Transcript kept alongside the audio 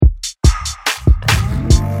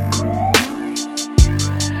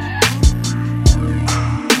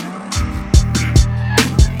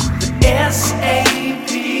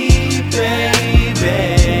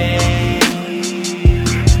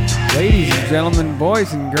gentlemen,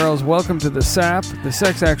 boys and girls, welcome to the SAP, the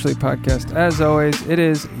Sex Actually podcast. As always, it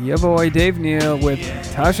is your boy Dave Neal with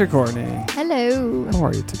Tasha Courtney. Hello. How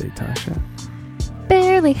are you today, Tasha?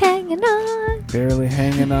 Barely hanging on. Barely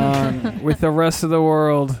hanging on with the rest of the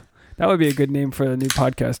world. That would be a good name for the new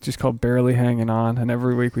podcast, just called Barely Hanging On. And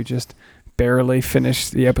every week we just barely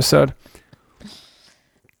finish the episode.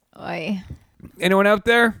 Oy. Anyone out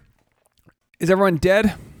there? Is everyone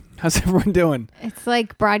dead? How's everyone doing? It's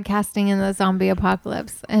like broadcasting in the zombie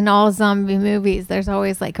apocalypse. In all zombie movies, there's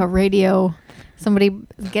always like a radio. Somebody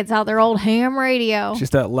gets out their old ham radio.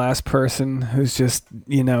 Just that last person who's just,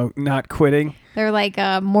 not quitting. They're like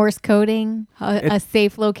Morse coding a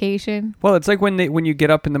safe location. Well, it's like when you get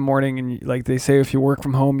up in the morning and like they say if you work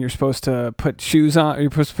from home, you're supposed to put shoes on. Or you're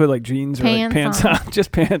supposed to put like jeans or like pants on.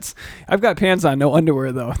 Just pants. I've got pants on, no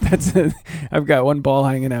underwear though. That's it. I've got one ball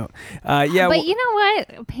hanging out. Yeah, but you know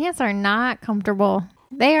what? Pants are not comfortable.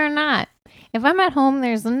 They are not. If I'm at home,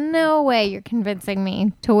 there's no way you're convincing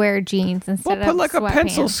me to wear jeans instead of put like a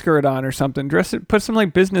pencil skirt on or something. Dress it. Put some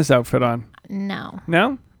like business outfit on. No.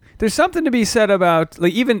 No. There's something to be said about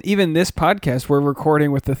like even this podcast we're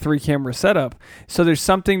recording with the 3-camera setup. So there's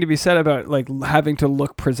something to be said about like having to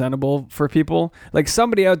look presentable for people. Like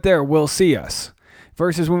somebody out there will see us.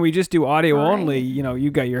 Versus when we just do audio only,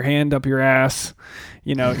 you got your hand up your ass,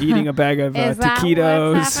 eating a bag of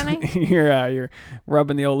taquitos. You're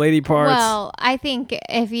rubbing the old lady parts. Well, I think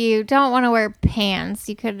if you don't want to wear pants,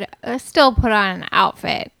 you could still put on an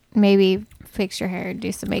outfit. Maybe fix your hair,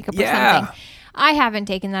 do some makeup or something. I haven't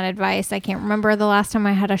taken that advice. I can't remember the last time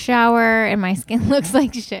I had a shower and my skin looks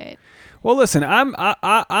like shit. Well, listen,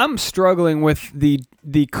 I'm struggling with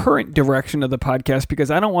the current direction of the podcast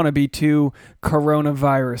because I don't want to be too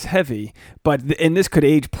coronavirus heavy, and this could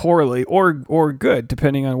age poorly or good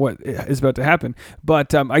depending on what is about to happen.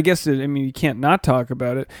 But I guess you can't not talk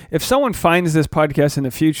about it. If someone finds this podcast in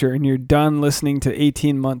the future and you're done listening to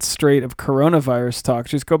 18 months straight of coronavirus talk,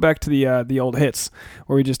 just go back to the old hits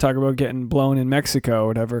where we just talk about getting blown in Mexico or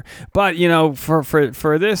whatever. But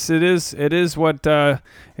for this, it is what the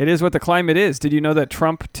climate is. Did you know that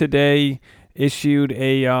Trump today issued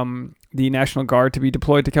the National Guard to be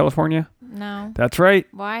deployed to California? No. That's right.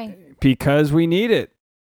 Why? Because we need it.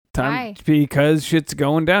 Why? Because shit's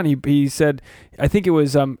going down. He said, I think it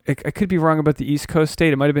was, I could be wrong about the East Coast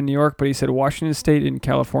state. It might have been New York, but he said Washington State and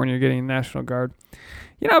California are getting a National Guard.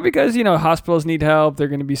 Because, hospitals need help. They're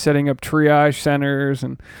going to be setting up triage centers,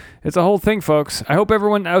 and it's a whole thing, folks. I hope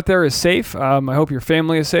everyone out there is safe. I hope your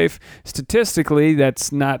family is safe. Statistically,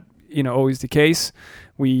 that's not, always the case.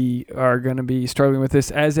 We are going to be struggling with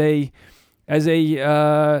this as a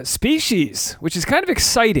species, which is kind of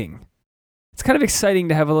exciting. It's kind of exciting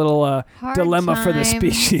to have a little dilemma for the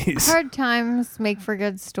species. Hard times make for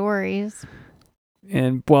good stories.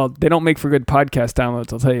 And, well, they don't make for good podcast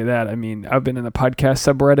downloads, I'll tell you that. I've been in the podcast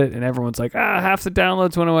subreddit, and everyone's like, half the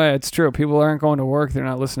downloads went away. It's true. People aren't going to work. They're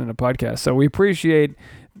not listening to podcasts. So we appreciate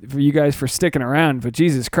you guys for sticking around. But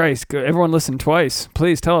Jesus Christ, everyone listen twice.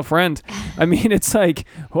 Please tell a friend. It's like,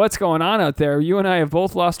 what's going on out there? You and I have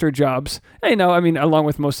both lost our jobs. Along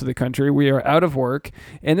with most of the country, we are out of work.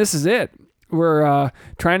 And this is it. We're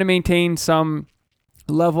trying to maintain some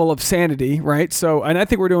level of sanity, right? So, and I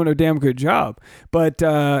think we're doing a damn good job. But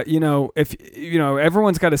if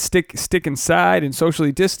everyone's got to stick inside and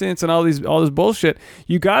socially distance and all this bullshit,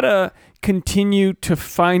 you gotta continue to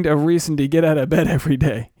find a reason to get out of bed every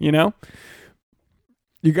day. You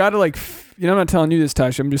gotta I'm not telling you this,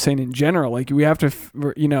 Tasha. I'm just saying in general. We have to,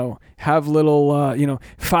 have little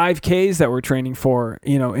 5Ks that we're training for,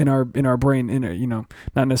 in our brain,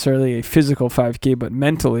 not necessarily a physical 5K, but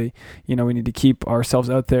mentally, we need to keep ourselves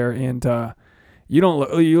out there. And you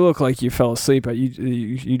look like you fell asleep.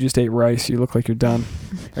 You just ate rice. You look like you're done.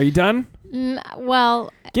 Are you done?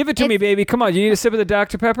 Well, give it to me, baby. Come on. You need a sip of the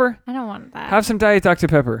Dr. Pepper? I don't want that. Have some Diet Dr.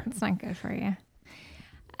 Pepper. It's not good for you.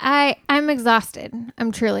 I'm exhausted.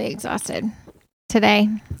 I'm truly exhausted today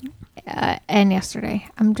and yesterday.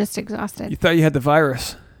 I'm just exhausted. You thought you had the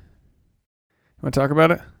virus. You want to talk about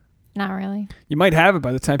it? Not really. You might have it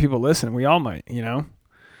by the time people listen. We all might,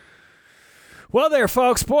 Well there,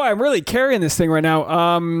 folks. Boy, I'm really carrying this thing right now.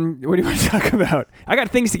 What do you want to talk about? I got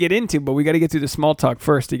things to get into, but we got to get through the small talk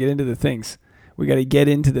first to get into the things. We got to get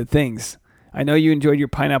into the things. I know you enjoyed your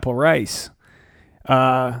pineapple rice.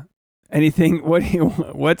 Anything?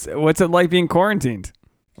 What's it like being quarantined?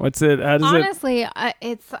 What's it? How does Honestly,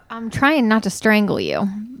 I'm trying not to strangle you.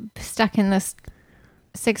 Stuck in this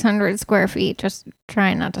 600 square feet, just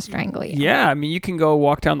trying not to strangle you. Yeah, you can go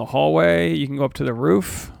walk down the hallway. You can go up to the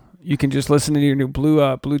roof. You can just listen to your new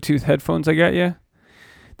Bluetooth headphones I got you.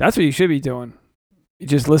 That's what you should be doing.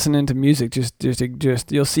 just listening to music.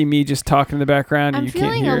 Just you'll see me just talking in the background. And I'm you can't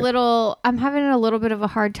feeling hear I'm having a little bit of a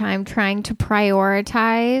hard time trying to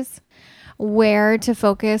prioritize where to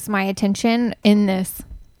focus my attention in this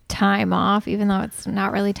time off, even though it's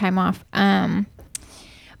not really time off.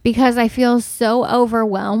 Because I feel so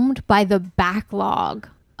overwhelmed by the backlog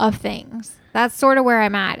of things. That's sort of where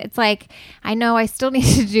I'm at. It's like, I know I still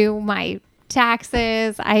need to do my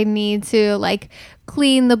taxes. I need to like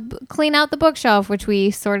clean out the bookshelf, which we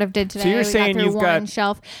sort of did today. So you're saying you've got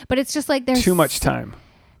shelf, but it's just like there's too much time.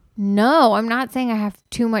 No, I'm not saying I have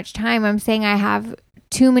too much time. I'm saying I have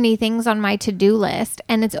too many things on my to-do list,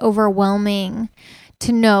 and it's overwhelming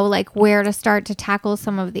to know like where to start to tackle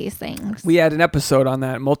some of these things. We had an episode on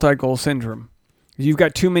that, multi-goal syndrome. You've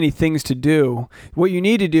got too many things to do. What you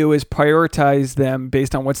need to do is prioritize them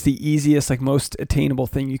based on what's the easiest, like most attainable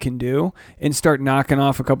thing you can do, and start knocking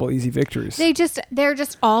off a couple easy victories. They're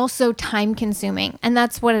just all so time consuming, and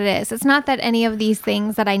that's what it is. It's not that any of these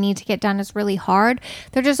things that I need to get done is really hard.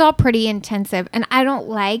 They're just all pretty intensive, and I don't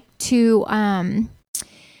like to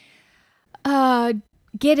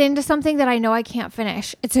get into something that I know I can't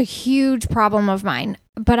finish. It's a huge problem of mine,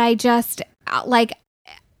 but I just like,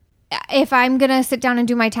 if I'm going to sit down and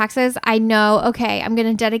do my taxes, I know, okay, I'm going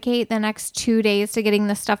to dedicate the next 2 days to getting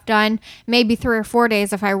this stuff done. Maybe 3 or 4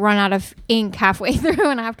 days if I run out of ink halfway through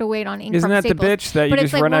and I have to wait on ink. Isn't from that Staples. the bitch that you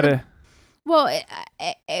just run out of? Well,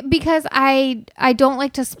 because I don't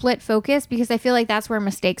like to split focus, because I feel like that's where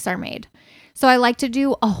mistakes are made. So I like to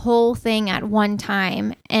do a whole thing at one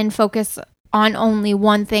time and focus on only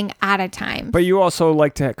one thing at a time. But you also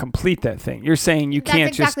like to complete that thing. You're saying you can't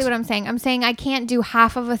That's exactly what I'm saying. I'm saying I can't do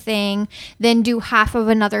half of a thing, then do half of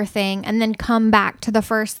another thing, and then come back to the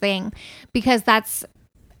first thing, because that's...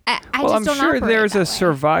 I'm sure there's a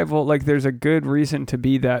survival, like there's a good reason to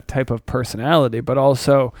be that type of personality, but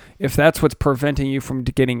also if that's what's preventing you from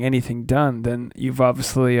getting anything done, then you've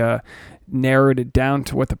obviously narrowed it down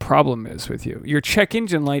to what the problem is with you. Your check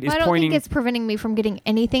engine light is pointing... I don't think it's preventing me from getting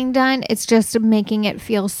anything done. It's just making it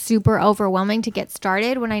feel super overwhelming to get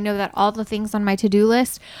started when I know that all the things on my to-do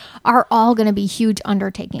list are all going to be huge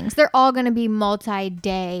undertakings. They're all going to be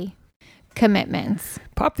multi-day commitments.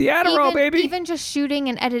 Pop the Adderall, baby. Even just shooting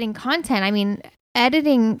and editing content. I mean,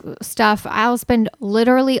 editing stuff, I'll spend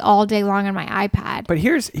literally all day long on my iPad. But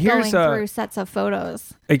here's going through sets of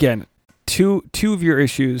photos. Again, two of your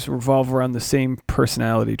issues revolve around the same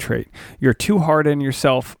personality trait. You're too hard on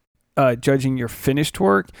yourself judging your finished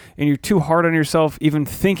work, and you're too hard on yourself even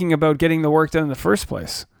thinking about getting the work done in the first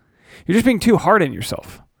place. You're just being too hard on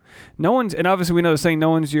yourself. No one's, and obviously we know the saying, no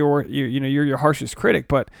one's you're your harshest critic,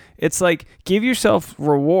 but it's like, give yourself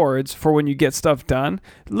rewards for when you get stuff done.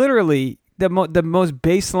 Literally, the most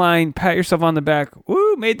baseline, pat yourself on the back.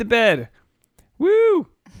 Woo, made the bed. Woo,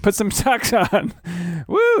 put some socks on.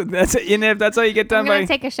 Woo, that's it. And if that's how you get done, I'm gonna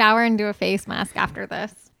take a shower and do a face mask after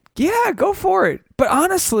this. Yeah, go for it. But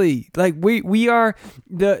honestly, like we are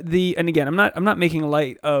the and again, I'm not making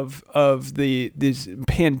light of this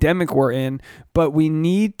pandemic we're in, but we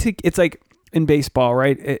need to. It's like in baseball,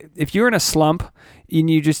 right? If you're in a slump and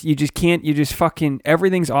you just can't, you just fucking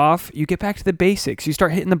everything's off. You get back to the basics. You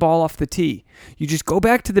start hitting the ball off the tee. You just go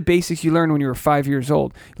back to the basics you learned when you were 5 years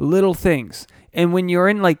old. Little things. And when you're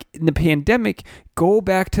in the pandemic, go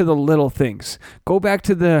back to the little things. Go back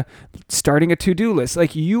to the starting a to-do list.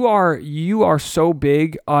 Like you are so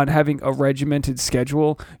big on having a regimented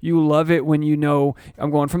schedule. You love it when you know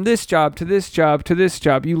I'm going from this job to this job to this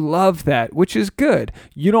job. You love that, which is good.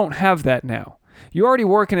 You don't have that now. You already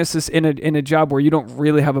work in a job where you don't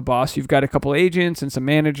really have a boss. You've got a couple agents and some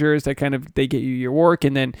managers that they get you your work,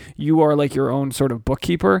 and then you are like your own sort of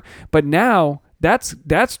bookkeeper. But now that's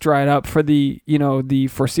dried up for the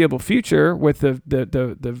foreseeable future with the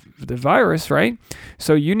virus, right?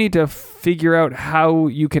 So you need to figure out how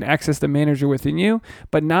you can access the manager within you,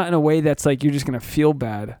 but not in a way that's like you're just going to feel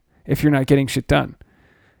bad if you're not getting shit done.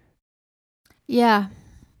 Yeah.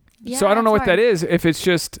 So I don't know what that is. If it's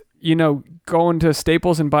just, going to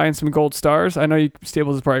Staples and buying some gold stars. I know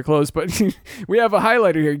Staples is probably closed, but we have a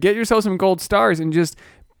highlighter here. Get yourself some gold stars and just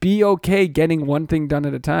be okay getting one thing done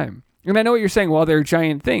at a time. And I know what you're saying. Well, they're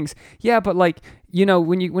giant things. Yeah, but when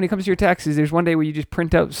it comes to your taxes, there's one day where you just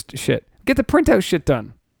print out shit. Get the printout shit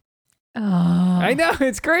done. Oh. I know,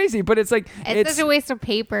 it's crazy, but it's like it's such a waste of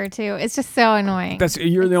paper too. It's just so annoying.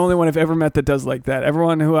 You're the only one I've ever met that does like that.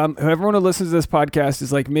 Everyone who listens to this podcast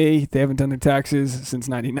is like me. They haven't done their taxes since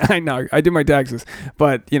 '99. No, I do my taxes,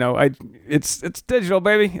 but it's digital,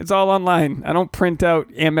 baby. It's all online. I don't print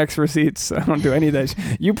out Amex receipts. I don't do any of that.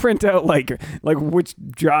 You print out like which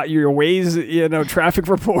your Waze traffic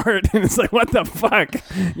report, and it's like, what the fuck?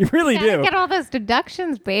 You really do. Get all those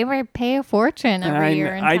deductions, babe. I pay a fortune every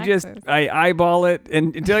year in taxes. I eyeball it,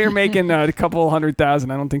 and until you're making a couple 100,000,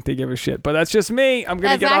 I don't think they give a shit. But that's just me. I'm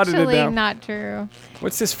gonna get audited now. That's actually not true.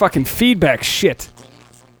 What's this fucking feedback shit?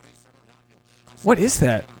 What is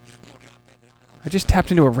that? I just tapped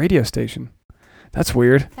into a radio station. That's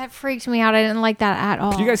weird. That freaked me out. I didn't like that at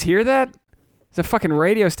all. Do you guys hear that? The fucking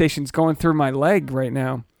radio station's going through my leg right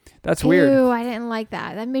now. That's weird. Ew, I didn't like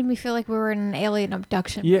that. That made me feel like we were in an alien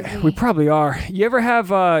abduction movie. We probably are. You ever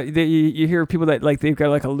have, you hear people that like they've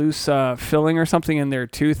got like a loose filling or something in their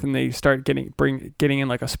tooth and they start getting in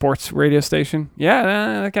like a sports radio station? Yeah,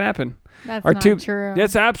 that can happen. That's not true.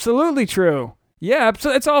 That's absolutely true. Yeah,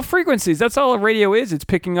 it's all frequencies. That's all a radio is. It's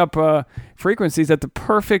picking up frequencies at the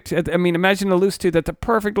perfect. Imagine a loose tooth at the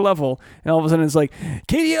perfect level, and all of a sudden it's like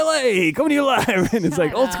KDLA coming to you live, and it's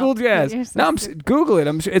like old school jazz. No, Google it.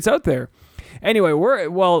 I'm sure it's out there. Anyway,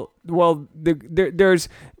 there's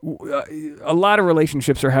a lot of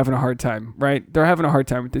relationships are having a hard time, right? They're having a hard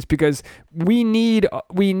time with this because we need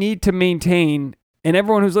to maintain. And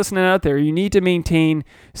everyone who's listening out there, you need to maintain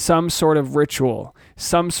some sort of ritual,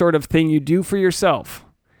 some sort of thing you do for yourself.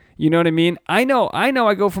 You know what I mean? I know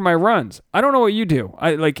I go for my runs. I don't know what you do.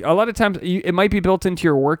 I like a lot of times it might be built into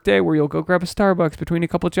your workday where you'll go grab a Starbucks between a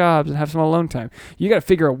couple jobs and have some alone time. You got to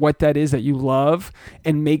figure out what that is that you love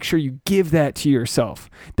and make sure you give that to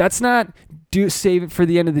yourself. That's not save it for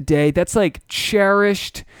the end of the day. That's like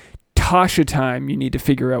cherished Tasha time. You need to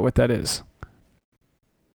figure out what that is.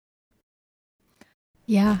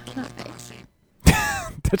 Yeah.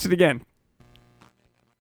 Touch it again.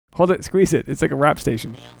 Hold it, squeeze it. It's like a rap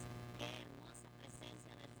station.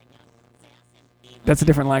 That's a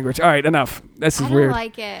different language. All right, enough. This is weird. I don't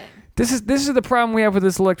like it. This is the problem we have with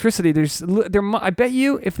this electricity. I bet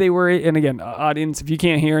you if they were, and again, audience, if you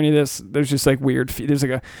can't hear any of this, there's just like weird. There's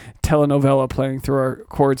like a telenovela playing through our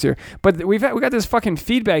cords here. But we got this fucking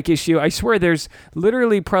feedback issue. I swear, there's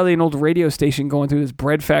literally probably an old radio station going through this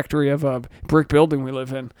bread factory of a brick building we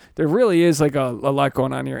live in. There really is like a lot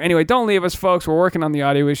going on here. Anyway, don't leave us, folks. We're working on the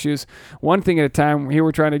audio issues, one thing at a time. Here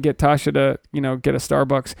we're trying to get Tasha to get a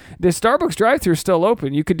Starbucks. The Starbucks drive-thru is still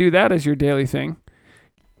open. You could do that as your daily thing.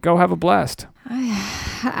 Go have a blast.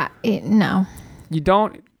 No. You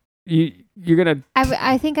don't. You're gonna.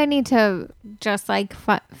 I think I need to just like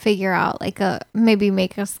figure out like maybe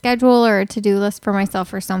make a schedule or a to-do list for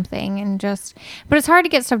myself or something, and just. But it's hard to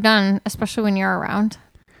get stuff done, especially when you're around.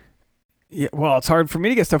 Yeah. Well, it's hard for me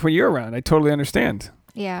to get stuff when you're around. I totally understand.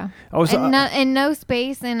 Yeah. And no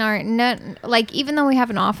space in our like even though we have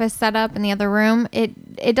an office set up in the other room,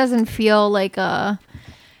 it doesn't feel like a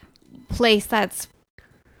place that's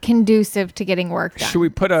conducive to getting work done. Should we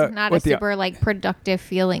put not a super like productive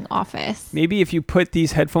feeling office? Maybe if you put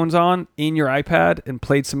these headphones on in your iPad and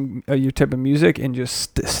played some your type of music and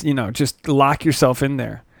just lock yourself in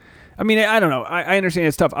there. I mean, I don't know. I understand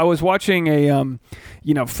it's tough. I was watching a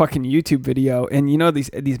fucking YouTube video, and these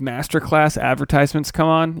masterclass advertisements come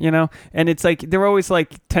on, and it's like they're always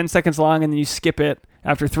like 10 seconds long, and then you skip it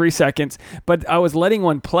after 3 seconds. But I was letting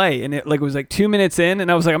one play, and it was like 2 minutes in, and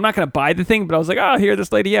I was like, I'm not going to buy the thing, but I was like, oh, hear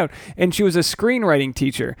this lady out. And she was a screenwriting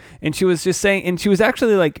teacher, and she was just saying, and she was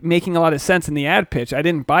actually like making a lot of sense in the ad pitch. I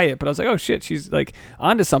didn't buy it, but I was like, oh shit, she's like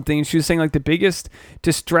onto something. And she was saying like the biggest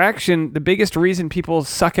distraction, the biggest reason people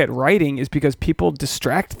suck at writing is because people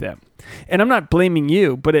distract them. And I'm not blaming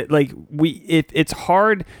you, but it's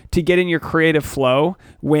hard to get in your creative flow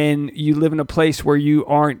when you live in a place where you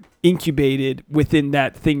aren't incubated within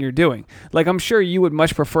that thing you're doing. Like, I'm sure you would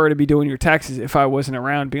much prefer to be doing your taxes if I wasn't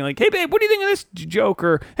around being like, hey babe, what do you think of this joke?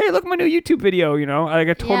 Or hey, look, my new YouTube video, I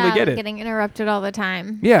totally get it. Getting interrupted all the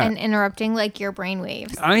time. Yeah. And interrupting like your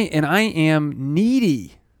brainwaves. I am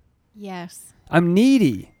needy. Yes. I'm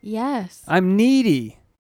needy. Yes. I'm needy.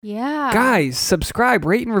 Yeah. Guys, subscribe,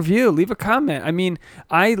 rate and review, leave a comment. I mean,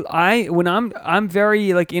 when I'm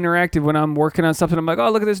very like interactive when I'm working on something. I'm like,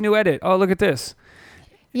 oh, look at this new edit. Oh, look at this.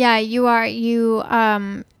 Yeah, you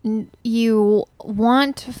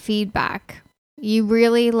want feedback. You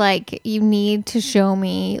really you need to show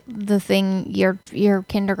me the thing your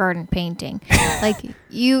kindergarten painting. Like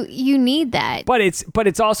you need that. But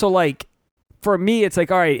it's also like for me, it's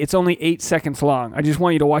like, all right, it's only 8 seconds long. I just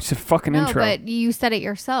want you to watch the fucking intro. But you said it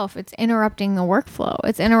yourself. It's interrupting the workflow.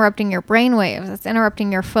 It's interrupting your brainwaves. It's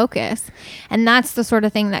interrupting your focus. And that's the sort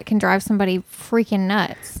of thing that can drive somebody freaking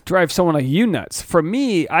nuts. Drive someone like you nuts. For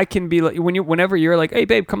me, I can be like, whenever you're like, hey,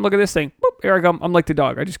 babe, come look at this thing. Boop, here I go. I'm like the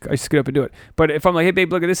dog. I just get up and do it. But if I'm like, hey,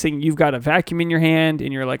 babe, look at this thing, you've got a vacuum in your hand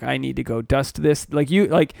and you're like, I need to go dust this. Like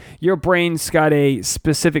your brain's got a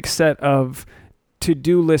specific set of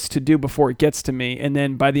to-do list to do before it gets to me, and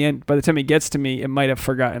then by the time it gets to me, it might have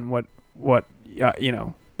forgotten what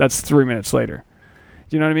that's 3 minutes later.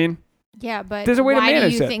 Do you know what I mean? Yeah, but there's a way to manage why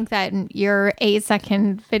do you it. think that your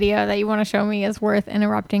 8-second video that you want to show me is worth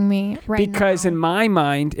interrupting me right now? Because in my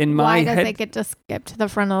mind, why does it get to skip to the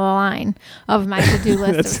front of the line of my to-do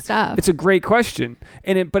list of stuff? It's a great question.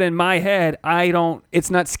 But in my head,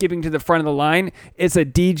 it's not skipping to the front of the line. It's a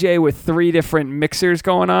DJ with 3 different mixers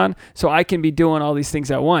going on, so I can be doing all these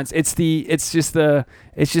things at once. It's just the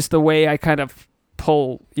way I kind of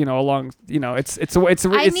pull, along,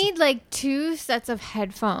 I need like 2 sets of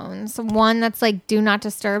headphones. One that's like do not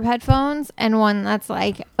disturb headphones, and one that's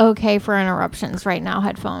like okay for interruptions right now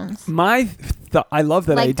headphones. I love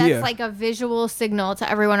that idea. That's like a visual signal to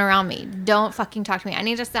everyone around me. Don't fucking talk to me. I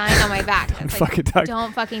need a sign on my back. That's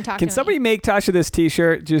don't fucking talk to me. Can somebody make Tasha this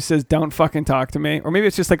t-shirt just says don't fucking talk to me? Or maybe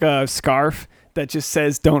it's just like a scarf that just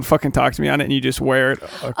says don't fucking talk to me on it, and you just wear it.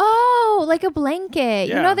 Oh, like a blanket.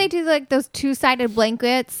 Yeah. They do like those 2-sided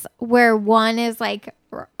blankets where one is like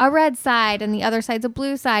a red side and the other side's a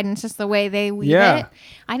blue side, and it's just the way they weave it.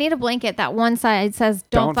 I need a blanket that one side says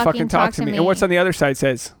don't fucking talk to me. And what's on the other side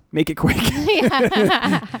says make it quick.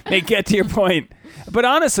 Get to your point. But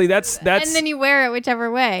honestly, that's and then you wear it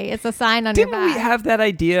whichever way. It's a sign on your back. Didn't we have that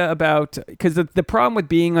idea about, because the problem with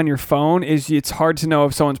being on your phone is it's hard to know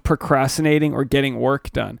if someone's procrastinating or getting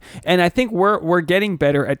work done. And I think we're getting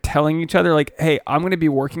better at telling each other like, hey, I'm going to be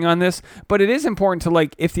working on this. But it is important to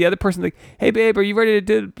like, if the other person's like, hey babe, are you ready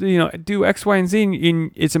to do X, Y, and Z?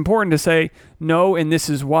 And it's important to say no, and this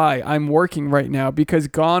is why I'm working right now, because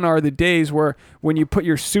gone are the days where when you put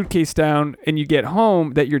your suitcase down and you get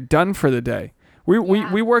home that you're done for the day.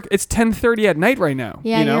 We work. It's 10:30 at night right now.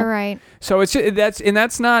 Yeah, you're right. So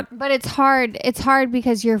that's not. But it's hard. It's hard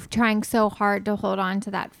because you're trying so hard to hold on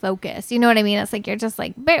to that focus. You know what I mean? It's like you're just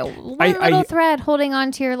like one little thread holding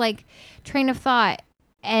on to your like train of thought,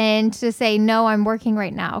 and to say no, I'm working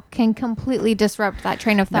right now can completely disrupt that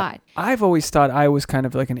train of thought. Now, I've always thought I was kind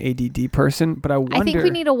of like an ADD person, but I wonder. I think we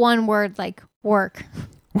need a one word like work.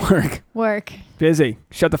 Work. Busy.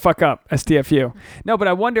 Shut the fuck up. STFU. No, but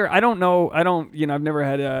I wonder, I don't know, I've never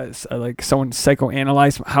had like someone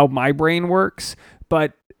psychoanalyze how my brain works,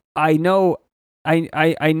 but I know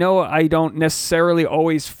I know I don't necessarily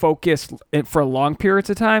always focus for long periods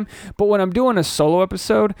of time, but when I'm doing a solo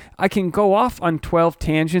episode, I can go off on 12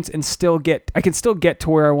 tangents and I can still get to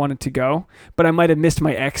where I wanted to go, but I might have missed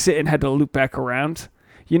my exit and had to loop back around.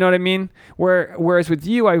 You know what I mean? Whereas with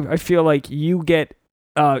you, I feel like you get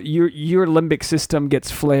your limbic system gets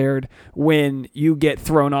flared when you get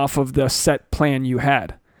thrown off of the set plan you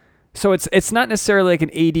had. So it's not necessarily like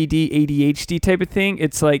an ADD, ADHD type of thing.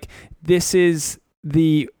 It's like, this is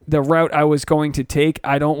the route I was going to take.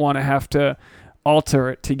 I don't want to have to alter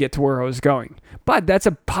it to get to where I was going. But that's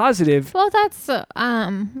a positive. Well, that's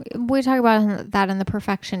we talk about that in the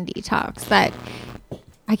perfection detox, that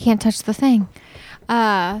I can't touch the thing.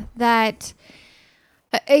 That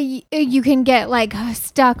you can get like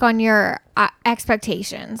stuck on your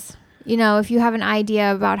expectations. If you have an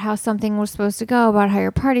idea about how something was supposed to go, about how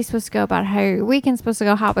your party's supposed to go, about how your weekend's supposed to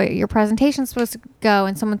go, how about your presentation's supposed to go,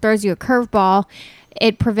 and someone throws you a curveball,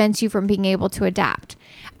 it prevents you from being able to adapt.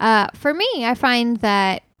 For me, I find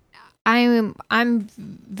that I'm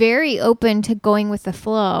very open to going with the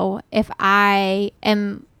flow if I'm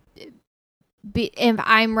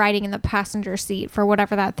riding in the passenger seat for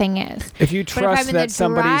whatever that thing is. If you trust that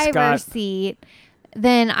somebody's got... But if I'm in the driver's seat,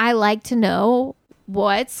 then I like to know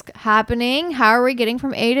what's happening, how are we getting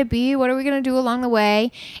from A to B, what are we going to do along the way,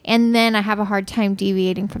 and then I have a hard time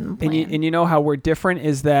deviating from the plan. And you know how we're different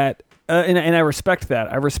is that, and I respect that.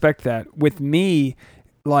 I respect that. With me,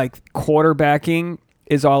 like, quarterbacking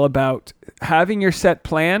is all about having your set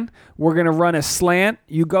plan. We're going to run a slant.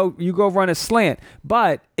 You go run a slant.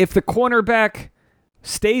 But if the cornerback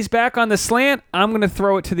stays back on the slant, I'm going to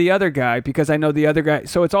throw it to the other guy because I know the other guy.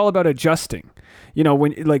 So it's all about adjusting.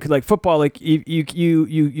 When like football, like you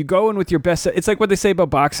go in with your best. It's like what they say about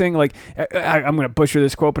boxing. Like I'm going to butcher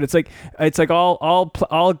this quote, but it's like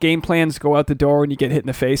all game plans go out the door when you get hit in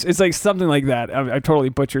the face. It's like something like that. I totally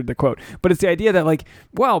butchered the quote, but it's the idea that like,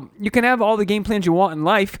 well, you can have all the game plans you want in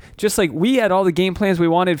life, just like we had all the game plans we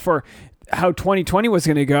wanted for how 2020 was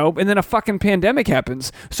going to go, and then a fucking pandemic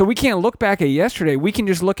happens. So we can't look back at yesterday. We can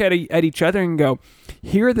just look at each other and go,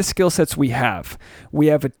 here are the skill sets we have. We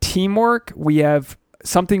have a teamwork. We have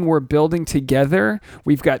something we're building together.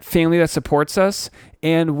 We've got family that supports us,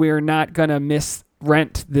 and we're not going to miss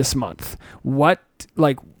rent this month.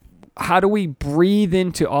 How do we breathe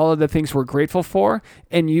into all of the things we're grateful for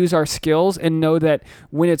and use our skills and know that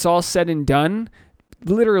when it's all said and done,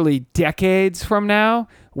 literally decades from now,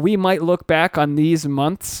 we might look back on these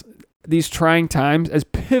months, these trying times, as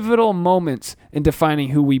pivotal moments in defining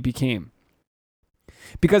who we became.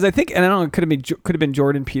 Because I think, and I don't know, it could have been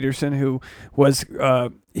Jordan Peterson who was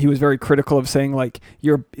he was very critical of saying like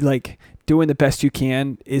you're like doing the best you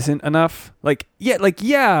can isn't enough.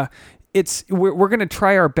 It's we're gonna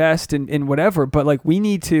try our best and whatever, but like we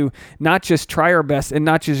need to not just try our best and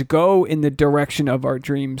not just go in the direction of our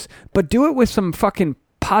dreams, but do it with some fucking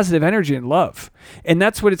positive energy and love. And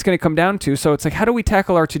that's what it's going to come down to. So it's like, how do we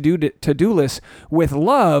tackle our to-do list with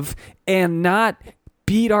love and not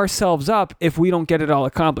beat ourselves up if we don't get it all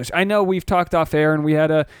accomplished? I know we've talked off air and we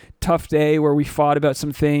had a tough day where we fought about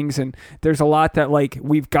some things, and there's a lot that like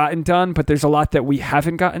we've gotten done, but there's a lot that we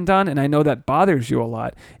haven't gotten done. And I know that bothers you a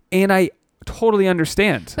lot. And I totally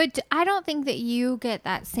understand. But I don't think that you get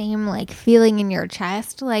that same like feeling in your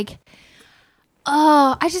chest. Like,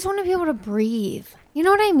 oh, I just want to be able to breathe. You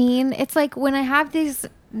know what I mean? It's like when I have this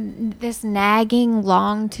nagging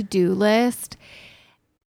long to-do list,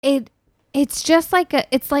 it's just like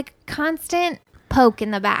it's like constant poke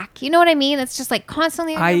in the back. You know what I mean? It's just like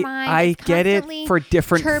constantly in your mind. I get it for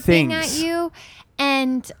different chirping things at you,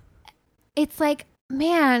 and it's like,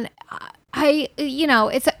 man,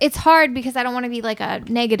 it's hard because I don't want to be like a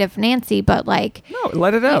negative Nancy, but like, no,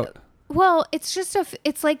 let it out. Well, it's just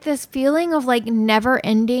it's like this feeling of like never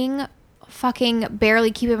ending, fucking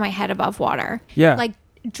barely keeping my head above water. Yeah, like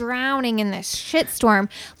drowning in this shitstorm.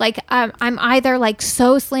 Like I'm either like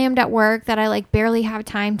so slammed at work that I like barely have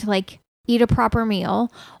time to like eat a proper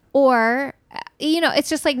meal, or it's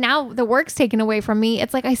just like now the work's taken away from me.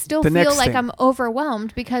 It's like I still feel like I'm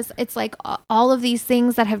overwhelmed because it's like all of these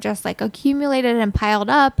things that have just like accumulated and piled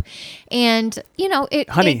up, and it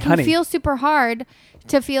can feel super hard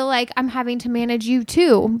to feel like I'm having to manage you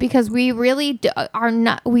too, because we really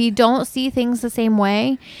we don't see things the same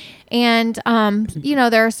way. And,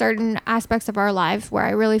 there are certain aspects of our lives where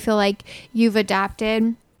I really feel like you've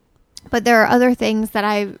adapted, but there are other things that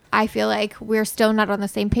I feel like we're still not on the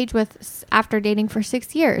same page with after dating for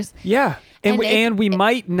 6 years. Yeah. And we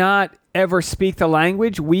might not ever speak the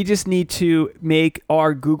language. We just need to make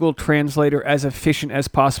our Google Translator as efficient as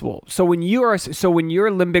possible. So when your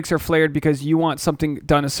limbics are flared because you want something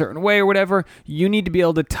done a certain way or whatever, you need to be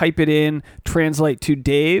able to type it in, translate to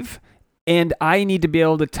Dave. And I need to be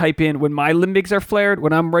able to type in when my limbics are flared,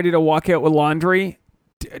 when I'm ready to walk out with laundry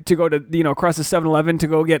to go to, across the 7-Eleven to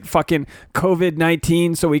go get fucking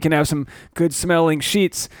COVID-19 so we can have some good smelling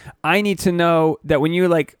sheets. I need to know that when you're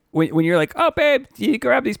like, oh babe, you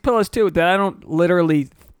grab these pillows too, that I don't literally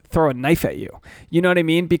throw a knife at you. You know what I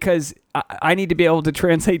mean? Because I need to be able to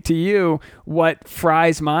translate to you what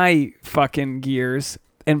fries my fucking gears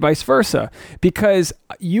and vice versa, because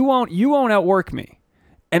you won't outwork me.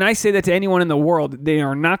 And I say that to anyone in the world. They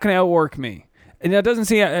are not going to outwork me. And that doesn't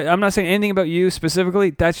say, I'm not saying anything about you specifically.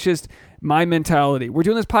 That's just my mentality. We're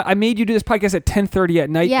doing this. I made you do this podcast at 10:30 at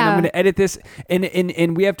night, and I'm going to edit this,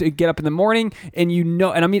 and we have to get up in the morning, and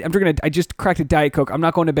I just cracked a Diet Coke. I'm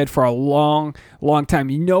not going to bed for a long, long time.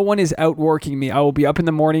 No one is outworking me. I will be up in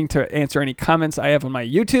the morning to answer any comments I have on my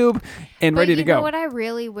YouTube and ready to go. You know what I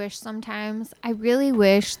really wish sometimes? I really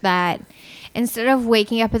wish that instead of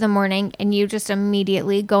waking up in the morning and you just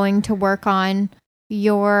immediately going to work on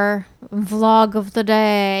your vlog of the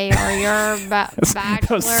day or your bachelor. That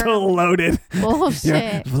was so loaded.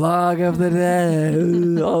 Bullshit. Your vlog of the day.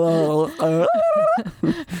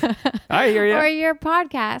 I hear you. Or your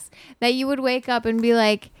podcast, that you would wake up and be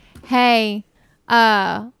like, hey,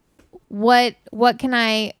 what can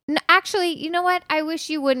I... Actually, you know what? I wish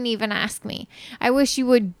you wouldn't even ask me. I wish you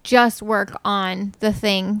would just work on the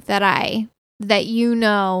thing that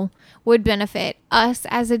would benefit us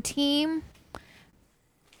as a team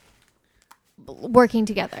working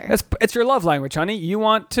together. It's your love language, honey. You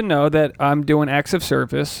want to know that I'm doing acts of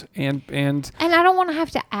service, and I don't want to have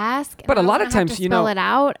to ask. But a lot of times, spell it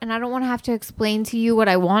out, and I don't want to have to explain to you what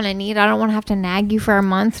I want and need. I don't want to have to nag you for a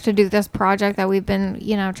month to do this project that we've been,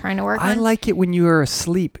 trying to work on. I like it when you are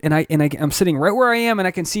asleep, and I'm sitting right where I am, and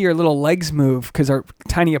I can see your little legs move because our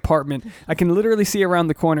tiny apartment. I can literally see around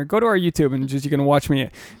the corner. Go to our YouTube and you can watch me.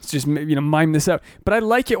 It's just mime this out. But I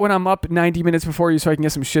like it when I'm up 90 minutes before you so I can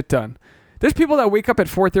get some shit done. There's people that wake up at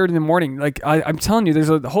 4:30 in the morning. Like I'm telling you, there's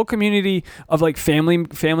a whole community of like family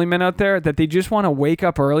men out there that they just want to wake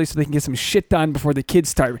up early so they can get some shit done before the kids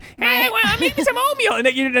start. Hey, well, I'm making some oatmeal, and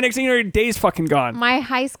then the next thing you know, your day's fucking gone. My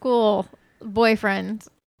high school boyfriend,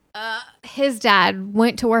 his dad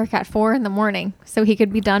went to work at 4 a.m. so he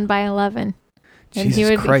could be done by 11. And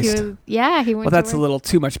Jesus Christ. He went. Well, that's a little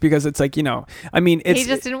too much because it's like, I mean, he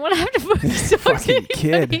just didn't want to have to put his fucking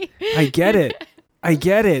kid. I get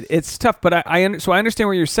it. It's tough, but so I understand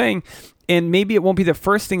what you're saying, and maybe it won't be the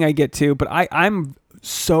first thing I get to, but I'm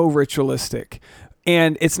so ritualistic,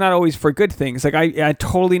 and it's not always for good things. Like I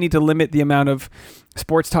totally need to limit the amount of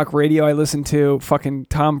sports talk radio I listen to. Fucking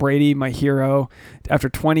Tom Brady, my hero, after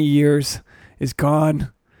 20 years, is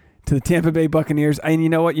gone to the Tampa Bay Buccaneers. And you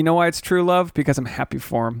know what? You know why it's true love? Because I'm happy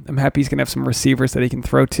for him. I'm happy he's going to have some receivers that he can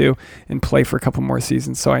throw to and play for a couple more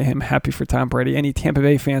seasons. So I am happy for Tom Brady. Any Tampa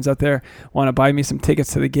Bay fans out there want to buy me some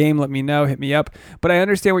tickets to the game, let me know, hit me up. But I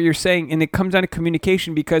understand what you're saying, and it comes down to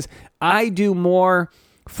communication because I do more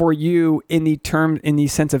for you in the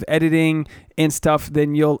sense of editing and stuff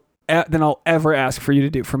than I'll ever ask for you to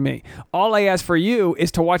do for me. All I ask for you is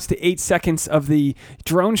to watch the 8 seconds of the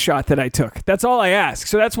drone shot that I took. That's all I ask.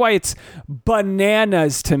 So that's why it's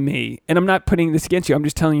bananas to me. And I'm not putting this against you. I'm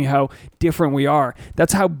just telling you how different we are.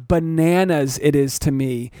 That's how bananas it is to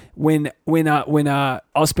me when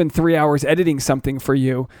I'll spend 3 hours editing something for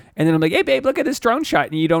you. And then I'm like, hey, babe, look at this drone shot.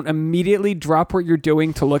 And you don't immediately drop what you're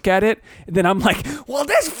doing to look at it. And then I'm like, well,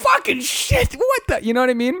 this fucking shit. What the? You know what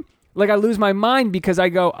I mean? Like I lose my mind because I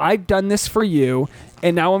go, I've done this for you,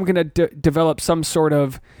 and now I'm going to develop some sort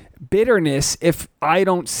of bitterness if I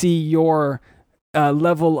don't see your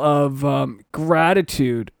level of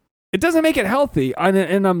gratitude. It doesn't make it healthy,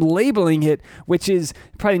 and I'm labeling it, which is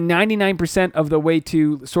probably 99% of the way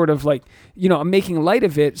to sort of like, I'm making light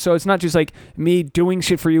of it. So it's not just like me doing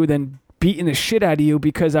shit for you, then beating the shit out of you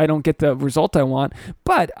because I don't get the result I want.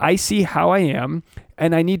 But I see how I am,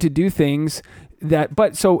 and I need to do things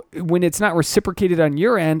so when it's not reciprocated on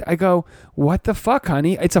your end, I go, what the fuck,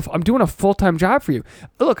 honey? I'm doing a full-time job for you.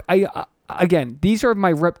 Look, again, these are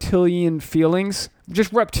my reptilian feelings,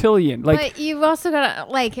 just reptilian. Like, but you've also got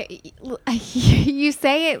to, you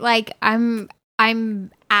say it like I'm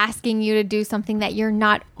asking you to do something that you're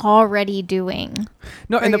not already doing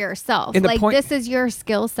for yourself. This is your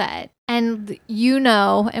skill set. And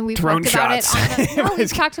and we've talked about it.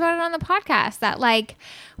 We've talked about it on the podcast that like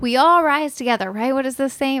we all rise together, right? What does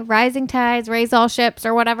this say? Rising tides raise all ships,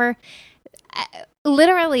 or whatever.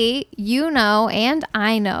 Literally, and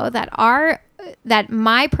I know that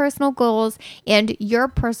my personal goals and your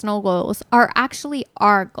personal goals are actually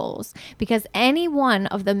our goals, because any one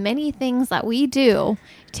of the many things that we do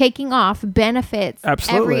taking off benefits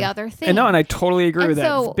every other thing. And I totally agree with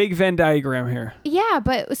that. Big Venn diagram here. Yeah,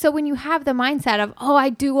 but so when you have the mindset of,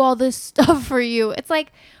 I do all this stuff for you, it's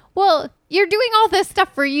like, well, you're doing all this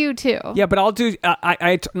stuff for you too. Yeah, but I'll do.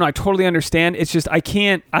 I totally understand. It's just I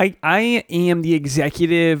can't. I am the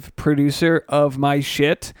executive producer of my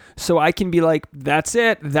shit, so I can be like, that's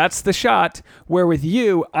it, that's the shot. Where with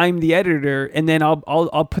you, I'm the editor, and then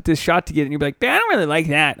I'll put this shot together, and you'll be like, man, I don't really like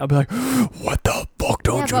that. I'll be like, what the fuck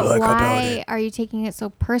don't you like about it? Why are you taking it so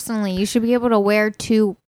personally? You should be able to wear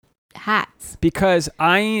two hats, because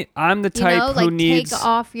I'm the type who needs take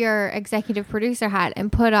off your executive producer hat and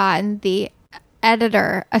put on the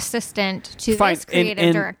editor assistant to this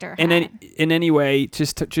creative director hat. And in any way,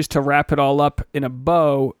 just to wrap it all up in a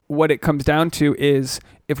bow, what it comes down to is,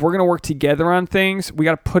 if we're going to work together on things, we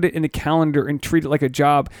got to put it in a calendar and treat it like a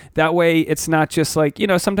job. That way, it's not just like,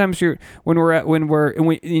 sometimes a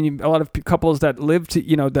lot of couples that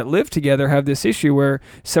live together have this issue where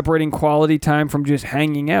separating quality time from just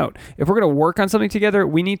hanging out. If we're going to work on something together,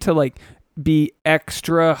 we need to like be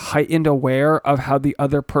extra heightened aware of how the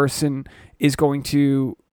other person is going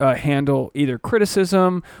to handle either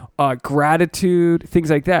criticism, gratitude, things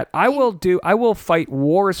like that. I will fight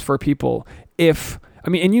wars for people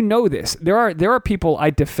and you know this. There are people I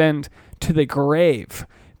defend to the grave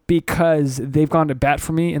because they've gone to bat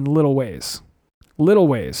for me in little ways,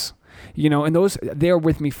 and those, they're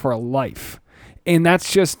with me for a life. And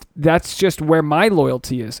that's just where my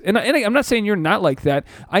loyalty is. And I'm not saying you're not like that.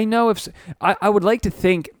 I know I would like to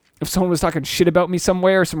think if someone was talking shit about me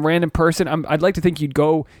somewhere, some random person, I'd like to think you'd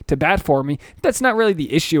go to bat for me. That's not really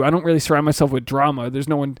the issue. I don't really surround myself with drama. There's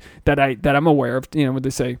no one that I'm aware of. When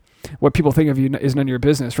they say what people think of you is none of your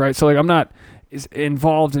business, right? So like I'm not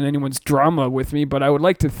involved in anyone's drama with me, but I would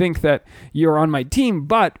like to think that you're on my team.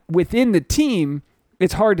 But within the team,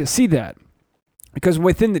 it's hard to see that. Because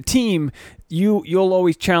within the team, you'll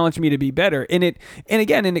always challenge me to be better. And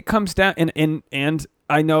it comes down and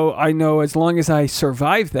I know as long as I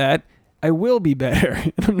survive that, I will be better.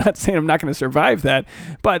 And I'm not saying I'm not going to survive that,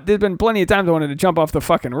 but there's been plenty of times I wanted to jump off the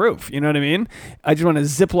fucking roof. You know what I mean? I just want to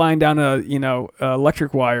zip line down a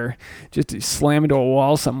electric wire, just to slam into a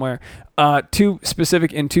wall somewhere. Too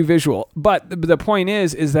specific and too visual. But the point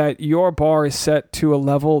is that your bar is set to a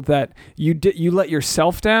level that you let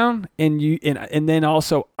yourself down, and then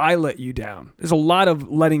also I let you down. There's a lot of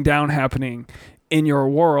letting down happening in your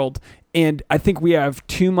world. And I think we have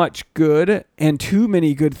too much good and too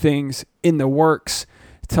many good things in the works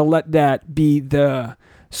to let that be the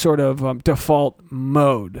sort of default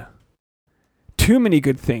mode. Too many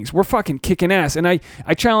good things. We're fucking kicking ass. And I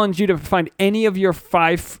challenge you to find any of your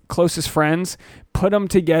 5 closest friends, put them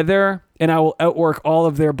together, and I will outwork all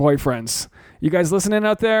of their boyfriends. You guys listening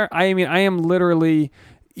out there? I mean, I am literally...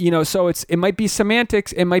 so it might be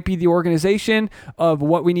semantics. It might be the organization of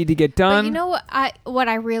what we need to get done. But you know what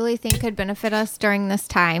I really think could benefit us during this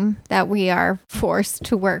time that we are forced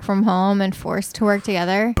to work from home and forced to work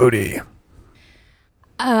together? Booty.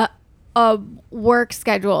 A work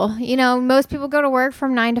schedule. Most people go to work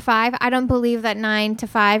from 9 to 5. I don't believe that 9 to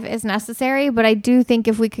 5 is necessary, but I do think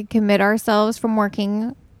if we could commit ourselves from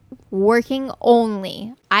working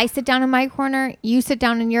only. I sit down in my corner, you sit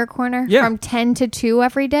down in your corner from 10 to 2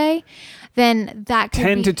 every day, then that could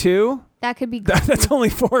 10 to 2? That could be That's only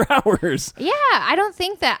 4 hours. Yeah, I don't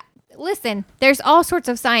think that. Listen, there's all sorts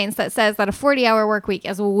of science that says that a 40-hour work week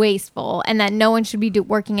is wasteful and that no one should be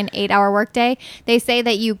working an 8-hour workday. They say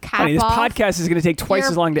that you cap this off podcast is going to take twice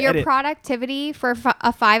as long to edit. Your productivity for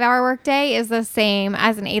a 5-hour workday is the same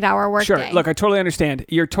as an 8-hour workday. Sure. Look, I totally understand.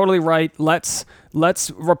 You're totally right. Let's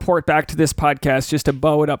report back to this podcast just to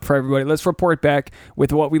bow it up for everybody. Let's report back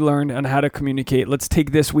with what we learned on how to communicate. Let's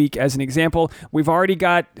take this week as an example. We've already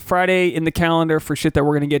got Friday in the calendar for shit that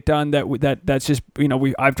we're going to get done. That's just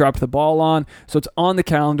I've dropped the ball on, so it's on the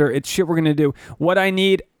calendar. It's shit we're going to do. What I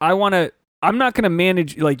need, I'm not going to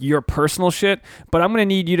manage like your personal shit, but I'm going to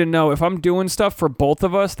need you to know if I'm doing stuff for both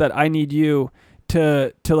of us that I need you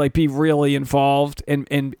to like be really involved and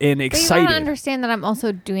excited. But you gotta understand that I'm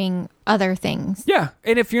also doing other things. Yeah,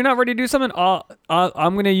 and if you're not ready to do something,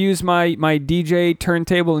 I'm gonna use my DJ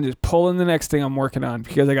turntable and just pull in the next thing I'm working on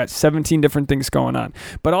because I got 17 different things going on.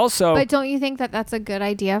 But don't you think that that's a good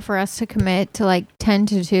idea for us to commit to like 10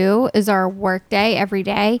 to 2 is our work day every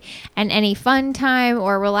day, and any fun time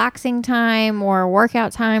or relaxing time or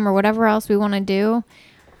workout time or whatever else we want to do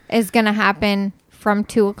is gonna happen from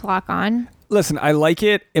 2 o'clock on? Listen, I like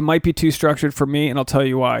it. It might be too structured for me, and I'll tell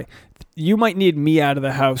you why. You might need me out of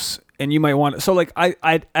the house, and you might want... So, like, I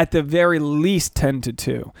at the very least 10 to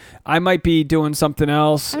 2. I might be doing something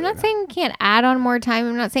else. I'm not saying we can't add on more time.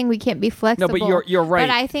 I'm not saying we can't be flexible. No, but you're right. But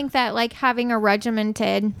I think that, like, having a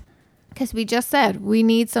regimented... Because we just said we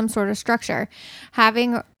need some sort of structure.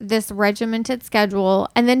 Having this regimented schedule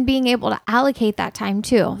and then being able to allocate that time,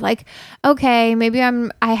 too. Like, okay, maybe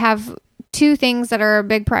I have... 2 things that are a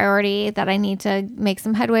big priority that I need to make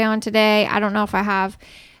some headway on today. I don't know if I have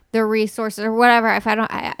the resources or whatever. If I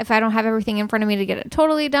don't have everything in front of me to get it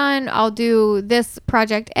totally done, I'll do this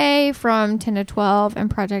project A from 10 to 12 and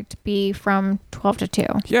project B from 12 to 2.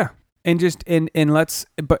 Yeah.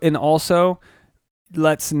 And also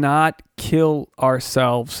let's not kill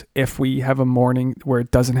ourselves if we have a morning where it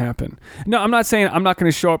doesn't happen. No, I'm not saying I'm not going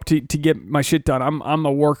to show up to get my shit done. I'm a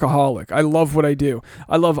workaholic. I love what I do.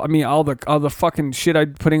 all the fucking shit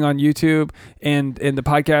I'm putting on YouTube and the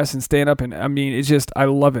podcast and stand up. And I mean, it's just, I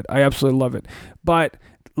love it. I absolutely love it. But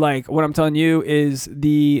like what I'm telling you is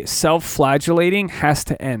the self-flagellating has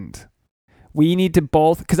to end. We need to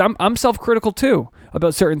both, because I'm self-critical too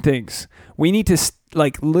about certain things. We need to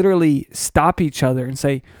literally stop each other and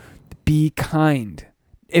say, be kind.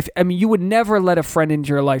 You would never let a friend into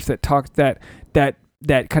your life that talked that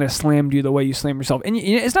kind of slammed you the way you slam yourself. And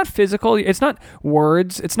it's not physical. It's not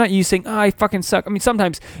words. It's not you saying, I fucking suck. I mean,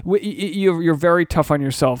 sometimes you're very tough on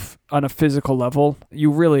yourself on a physical level.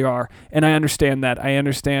 You really are. And I understand that. I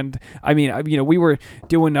mean, we were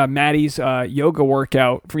doing Maddie's yoga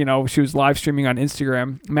workout. She was live streaming on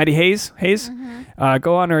Instagram. Maddie Hayes. Mm-hmm.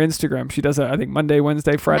 Go on her Instagram. She does I think Monday,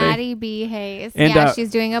 Wednesday, Friday. Maddie B. Hayes. And, she's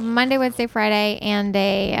doing a Monday, Wednesday, Friday, and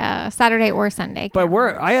a Saturday or Sunday. But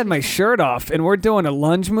I had my shirt off, and we're doing a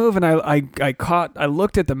lunge move, and I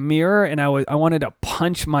looked at the mirror, and I wanted to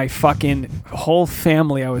punch my fucking whole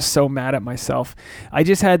family. I was so mad at myself. I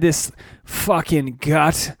just had this this fucking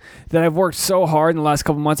gut that I've worked so hard in the last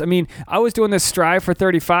couple months. I mean, I was doing this Strive for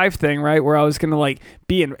 35 thing, right, where I was going to like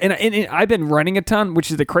be in, and I've been running a ton, which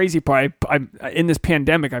is the crazy part. I'm in this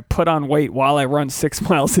pandemic, I put on weight while I run 6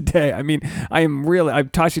 miles a day. I mean,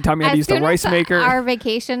 Tashi taught me how to use the rice maker. Our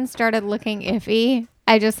vacation started looking iffy,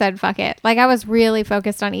 I just said, fuck it. Like, I was really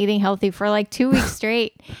focused on eating healthy for like 2 weeks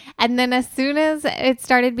straight. And then as soon as it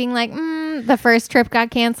started being like, the first trip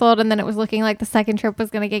got canceled, and then it was looking like the second trip was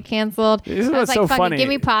going to get canceled. This I was so like, funny. Give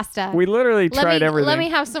me pasta. We literally tried everything. Let me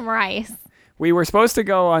have some rice. We were supposed to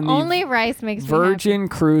go on the only rice makes Virgin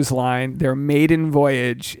Cruise Line, their maiden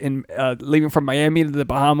voyage, in leaving from Miami to the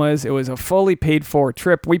Bahamas. It was a fully paid for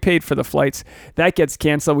trip. We paid for the flights. That gets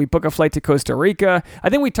canceled. We book a flight to Costa Rica.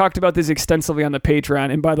 I think we talked about this extensively on the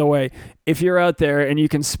Patreon. And by the way, if you're out there and you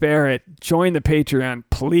can spare it, join the Patreon,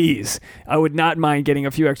 please. I would not mind getting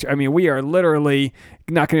a few extra. I mean, we are literally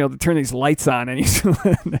not going to be able to turn these lights on.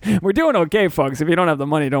 We're doing okay, folks. If you don't have the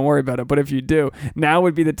money, don't worry about it. But if you do, now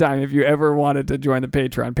would be the time if you ever wanted to join the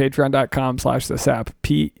Patreon. Patreon.com/thesap.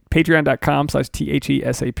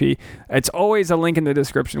 Patreon.com/THESAP. It's always a link in the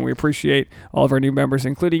description. We appreciate all of our new members,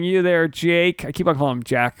 including you there, Jake. I keep on calling him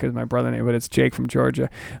Jack because my brother name, but it's Jake from Georgia.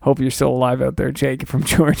 Hope you're still alive out there, Jake from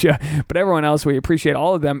Georgia. But everyone else, we appreciate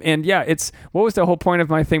all of them. And yeah, what was the whole point of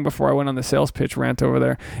my thing before I went on the sales pitch rant over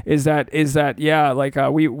there? Is that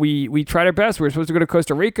we tried our best. We were supposed to go to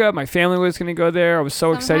Costa Rica. My family was going to go there. I was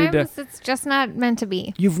so excited to. It's just not meant to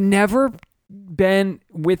be. You've never been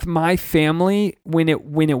with my family when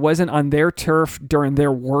it wasn't on their turf during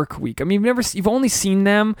their work week. I mean, you've only seen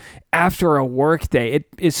them after a work day. It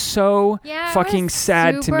is so fucking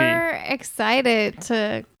sad to me. Super excited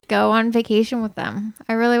to go on vacation with them.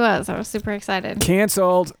 I really was. I was super excited.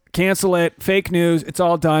 Canceled. Cancel it. Fake news. It's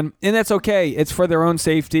all done, and that's okay. It's for their own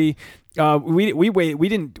safety. We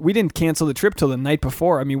didn't cancel the trip till the night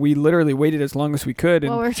before. I mean, we literally waited as long as we could.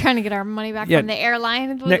 And we were trying to get our money back from the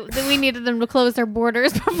airline. We needed them to close their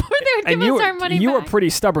borders before they would give us our money back. You were pretty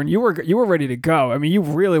stubborn. You were ready to go. I mean, you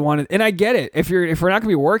really wanted, and I get it. If we're not going to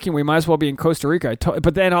be working, we might as well be in Costa Rica.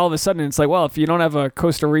 But then all of a sudden, it's like, well, if you don't have a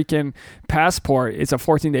Costa Rican passport, it's a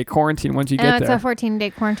 14-day quarantine once you get there. It's a 14-day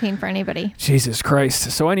quarantine for anybody. Jesus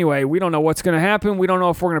Christ. So anyway, we don't know what's going to happen. We don't know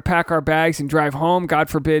if we're going to pack our bags and drive home. God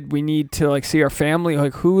forbid we need to like see our family.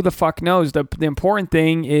 Like, who the fuck knows? The important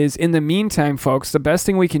thing is, in the meantime, folks, the best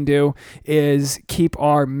thing we can do is keep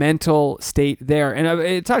our mental state there. And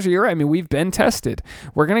Tasha, you're right. I mean, we've been tested.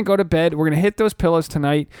 We're going to go to bed. We're going to hit those pillows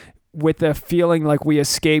tonight with the feeling like we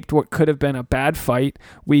escaped what could have been a bad fight.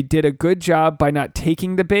 We did a good job by not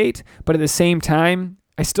taking the bait, but at the same time,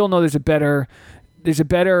 I still know there's a better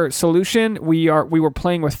solution. We were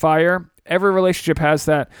playing with fire. Every relationship has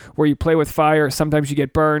that, where you play with fire. Sometimes you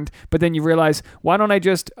get burned, but then you realize, why don't I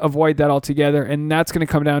just avoid that altogether? And that's going to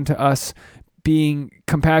come down to us being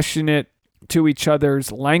compassionate to each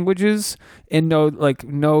other's languages and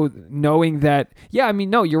knowing that,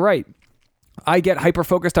 no, you're right. I get hyper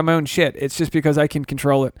focused on my own shit. It's just because I can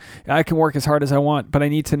control it. I can work as hard as I want, but I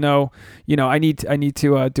need to know, I need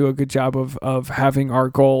to do a good job of having our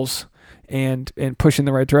goals and push in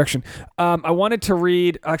the right direction. I wanted to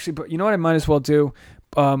read, actually, but you know what I might as well do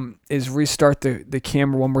is restart the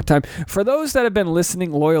camera one more time. For those that have been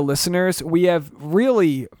listening, loyal listeners, we have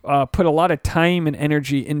really put a lot of time and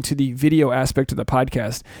energy into the video aspect of the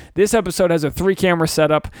podcast. This episode has a 3-camera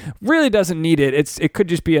setup. Really doesn't need it. It could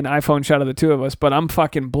just be an iPhone shot of the two of us, but I'm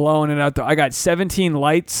fucking blowing it out. I got 17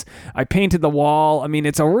 lights. I painted the wall. I mean,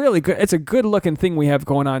 it's a good looking thing we have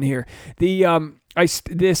going on here.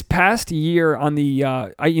 This past year on the,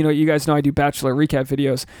 you guys know I do Bachelor recap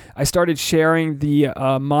videos. I started sharing the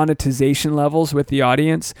monetization levels with the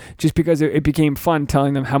audience just because it became fun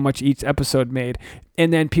telling them how much each episode made.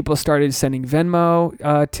 And then people started sending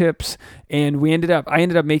Venmo tips, and I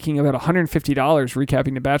ended up making about $150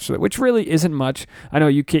 recapping The Bachelor, which really isn't much. I know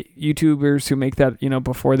YouTubers who make that,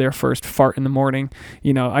 before their first fart in the morning.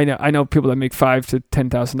 I know people that make $5,000 to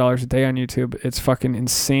 $10,000 a day on YouTube. It's fucking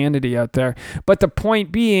insanity out there. But the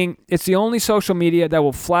point being, it's the only social media that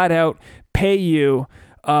will flat out pay you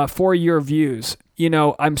for your views.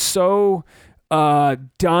 I'm so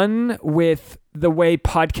done with the way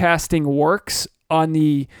podcasting works. On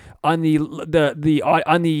the well,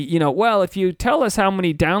 if you tell us how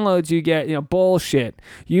many downloads you get, bullshit.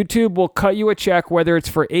 YouTube will cut you a check, whether it's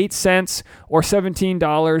for 8 cents or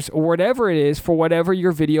 $17 or whatever it is, for whatever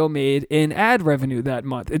your video made in ad revenue that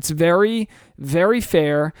month. It's very, very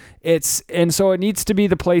fair. And so it needs to be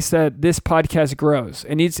the place that this podcast grows.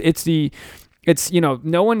 It's the It's,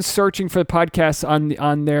 no one's searching for the podcasts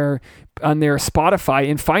on their Spotify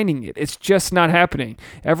and finding it. It's just not happening.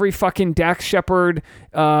 Every fucking Dax Shepard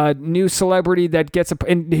new celebrity that gets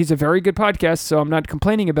and he's a very good podcast, so I'm not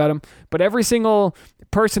complaining about him, but every single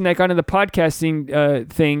person that got into the podcasting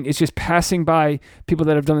thing is just passing by people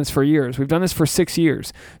that have done this for years. We've done this for 6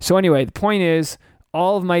 years. So anyway, the point is,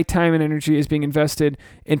 all of my time and energy is being invested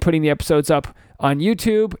in putting the episodes up on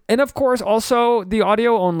YouTube, and of course also the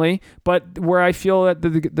audio only, but where I feel that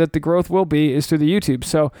the growth will be is through the YouTube.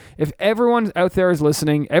 So if everyone out there is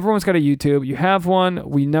listening, everyone's got a YouTube, you have one,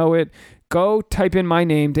 we know it, go type in my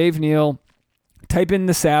name, Dave Neal, type in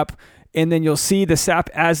the SAP, and then you'll see the SAP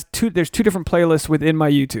there's 2 different playlists within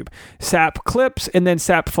my YouTube. SAP clips and then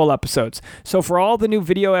SAP full episodes. So for all the new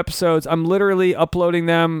video episodes, I'm literally uploading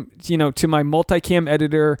them, to my multicam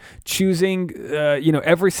editor, choosing,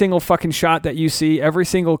 every single fucking shot that you see, every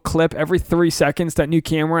single clip, every 3 seconds, that new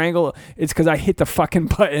camera angle. It's because I hit the fucking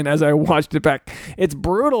button as I watched it back. It's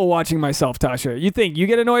brutal watching myself, Tasha. You think you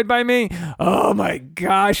get annoyed by me? Oh my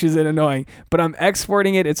gosh, is it annoying? But I'm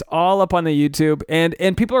exporting it. It's all up on the YouTube, and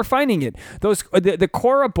people are finding it. The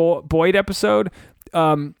Cora Boyd episode,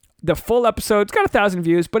 the full episode's got 1,000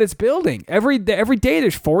 views, but it's building every day.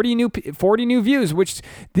 There's 40 new views, which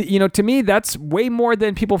to me that's way more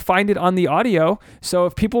than people find it on the audio. So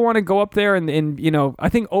if people want to go up there and I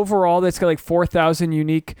think overall that's got like 4,000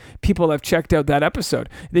 unique people that have checked out that episode.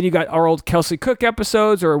 Then you got our old Kelsey Cook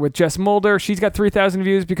episodes, or with Jess Mulder, she's got 3,000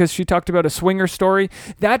 views because she talked about a swinger story.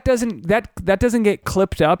 That doesn't get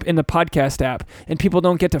clipped up in the podcast app, and people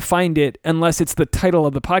don't get to find it unless it's the title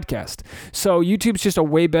of the podcast. So YouTube's just a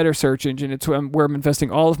way better search engine. It's where I'm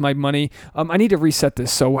investing all of my money. I need to reset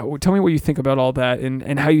this. So tell me what you think about all that,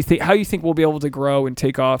 and how you think we'll be able to grow and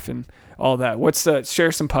take off and all that.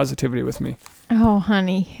 Share some positivity with me. Oh,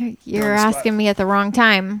 honey, you're asking me at the wrong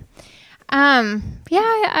time.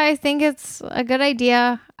 I think it's a good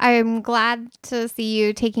idea. I'm glad to see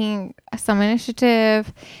you taking some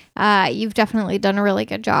initiative. You've definitely done a really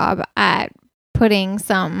good job at putting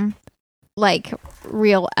some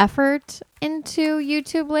real effort into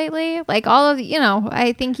YouTube lately.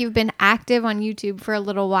 I think you've been active on YouTube for a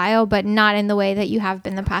little while, but not in the way that you have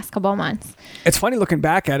been the past couple of months. It's funny looking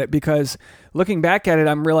back at it, because looking back at it,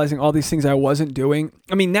 I'm realizing all these things I wasn't doing.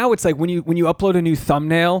 I mean, now it's like when you upload a new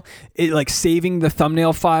thumbnail, it saving the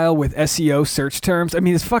thumbnail file with SEO search terms. I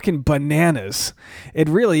mean, it's fucking bananas. It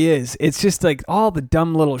really is. It's just all the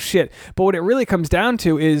dumb little shit. But what it really comes down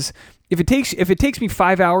to is, if it takes me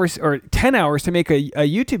 5 hours or 10 hours to make a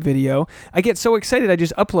YouTube video, I get so excited I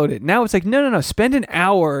just upload it. Now it's no. Spend an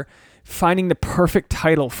hour finding the perfect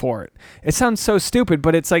title for it. It sounds so stupid,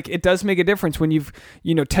 but it's it does make a difference when you've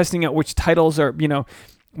testing out which titles are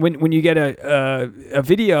when you get a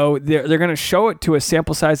video, they're going to show it to a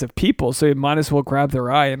sample size of people, so you might as well grab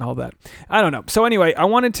their eye and all that. I don't know. So anyway, I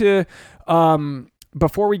wanted to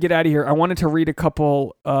before we get out of here, I wanted to read a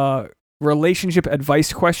couple relationship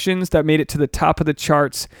advice questions that made it to the top of the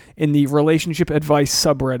charts in the relationship advice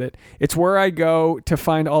subreddit. It's where I go to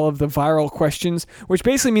find all of the viral questions, which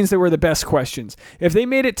basically means they were the best questions. If they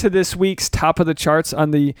made it to this week's top of the charts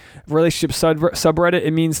on the relationship subreddit,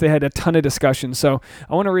 it means they had a ton of discussion. So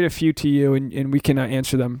I want to read a few to you, and we can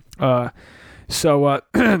answer them. The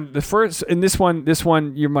first, and this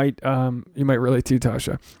one you might relate to,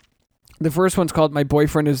 Tasha. The first one's called "My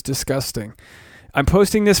Boyfriend is Disgusting." I'm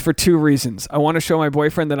posting this for 2 reasons. I want to show my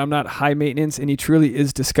boyfriend that I'm not high maintenance and he truly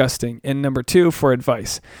is disgusting. And number 2, for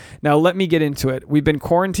advice. Now let me get into it. We've been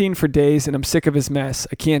quarantined for days and I'm sick of his mess.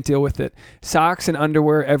 I can't deal with it. Socks and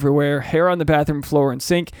underwear everywhere, hair on the bathroom floor and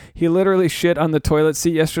sink. He literally shit on the toilet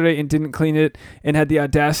seat yesterday and didn't clean it and had the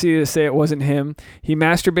audacity to say it wasn't him. He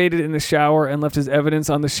masturbated in the shower and left his evidence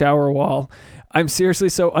on the shower wall. I'm seriously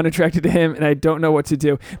so unattracted to him, and I don't know what to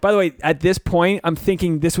do. By the way, at this point, I'm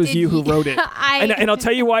thinking this was you who wrote it. And I'll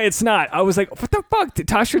tell you why it's not. I was like, what the fuck?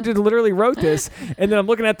 Tasha did literally wrote this. And then I'm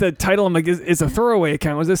looking at the title. I'm like, it's a throwaway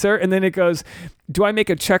account. Was this her? And then it goes, do I make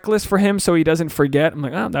a checklist for him so he doesn't forget? I'm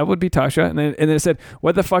like, oh, that would be Tasha. And then it said,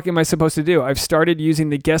 what the fuck am I supposed to do? I've started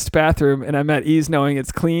using the guest bathroom, and I'm at ease knowing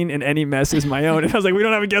it's clean and any mess is my own. And I was like, we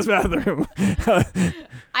don't have a guest bathroom.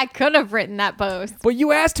 I could have written that post. But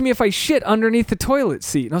you asked me if I shit underneath the toilet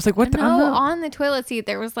seat. And I was like, what the? No, on the toilet seat,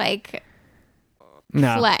 there was flex.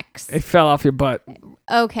 It fell off your butt.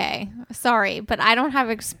 Okay. Sorry, but I don't have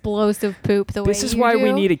explosive poop the way you do. This is why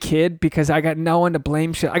we need a kid, because I got no one to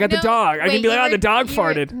blame shit. I got the dog. I can be like, the dog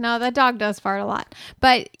farted. No, the dog does fart a lot.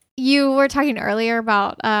 But you were talking earlier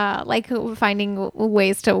about finding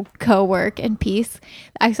ways to co-work in peace.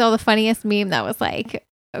 I saw the funniest meme that was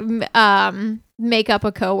make up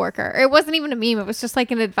a coworker. It wasn't even a meme. It was just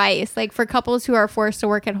like an advice. Like for couples who are forced to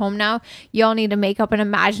work at home now, you all need to make up an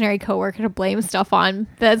imaginary coworker to blame stuff on.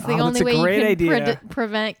 That's the only way you can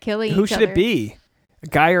prevent killing Who each should other. it be? A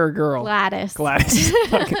guy or a girl? Gladys.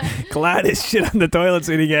 Gladys shit on the toilet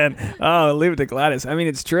seat again. Oh, leave it to Gladys. I mean,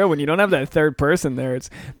 it's true. When you don't have that third person there, it's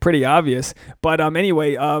pretty obvious. But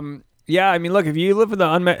anyway, yeah, I mean, look, if you live with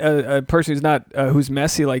a person who's not who's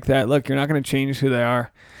messy like that, look, you're not going to change who they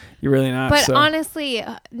are. You're really not. But honestly,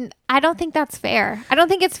 I don't think that's fair. I don't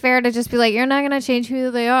think it's fair to just be like, you're not going to change who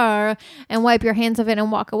they are and wipe your hands of it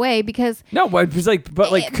and walk away because... No, but it's like,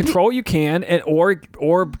 control you can or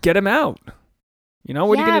get them out. You know,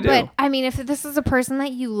 what are you going to do? Yeah, but I mean, if this is a person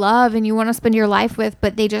that you love and you want to spend your life with,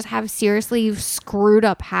 but they just have seriously screwed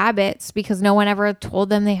up habits because no one ever told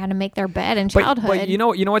them they had to make their bed in childhood. But you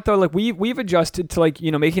know what though? Like we've adjusted to like,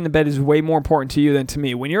 making the bed is way more important to you than to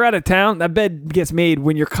me. When you're out of town, that bed gets made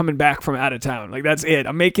when you're coming back from out of town. Like that's it.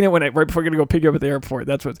 I'm making it right before I'm going to go pick you up at the airport.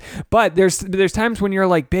 That's what. But there's times when you're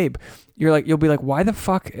like, babe, you'll be like, why the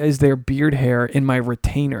fuck is there beard hair in my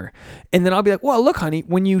retainer? And then I'll be like, well, look, honey,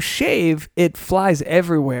 when you shave, it flies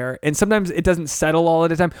everywhere. And sometimes it doesn't settle all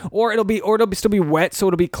at a time, or it'll still be wet. So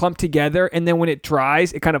it'll be clumped together. And then when it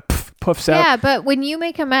dries, it kind of puffs out. Yeah. But when you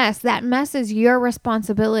make a mess, that mess is your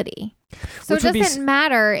responsibility. So it doesn't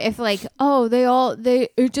matter if like,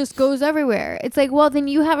 it just goes everywhere. It's like, well, then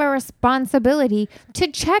you have a responsibility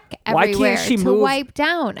to check everywhere, wipe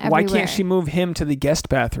down everywhere. Why can't she move him to the guest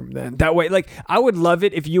bathroom then? That way, like, I would love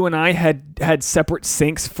it if you and I had separate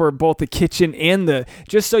sinks for both the kitchen and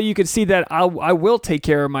just so you could see that I will take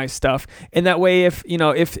care of my stuff. And that way,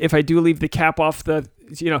 if I do leave the cap off the,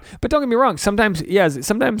 but don't get me wrong. Sometimes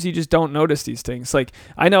you just don't notice these things. Like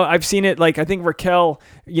I know I've seen it. Like I think Raquel,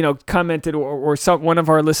 commented or one of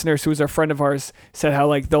our listeners who was a friend of ours said how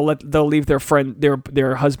like they'll leave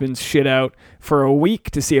their husband's shit out for a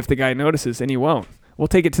week to see if the guy notices, and he won't. We'll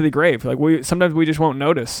take it to the grave. Like sometimes we just won't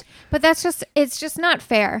notice. But it's just not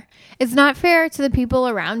fair. It's not fair to the people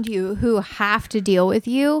around you who have to deal with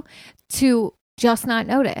you to just not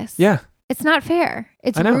notice. Yeah. It's not fair.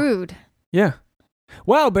 It's rude. Yeah.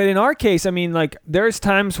 Well, but in our case, I mean, like, there's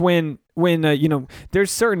times when there's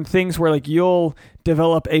certain things where, like, you'll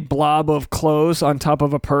develop a blob of clothes on top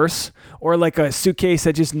of a purse or, like, a suitcase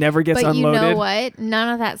that just never gets unloaded. But you know what? None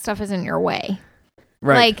of that stuff is in your way.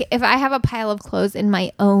 Right. Like, if I have a pile of clothes in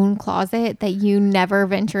my own closet that you never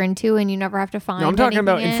venture into and you never have to find No, I'm talking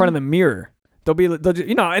about in front of the mirror.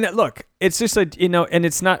 And look, it's just and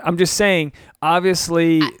it's not, I'm just saying,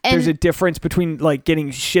 obviously there's a difference between like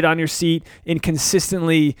getting shit on your seat and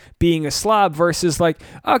consistently being a slob versus like,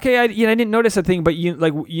 okay, I didn't notice a thing, but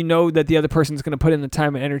that the other person's going to put in the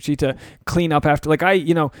time and energy to clean up after. Like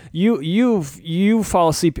you fall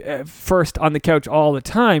asleep first on the couch all the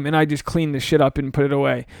time and I just clean the shit up and put it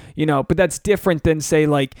away, but that's different than say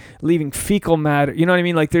like leaving fecal matter. You know what I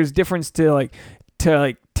mean? Like there's difference to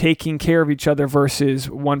taking care of each other versus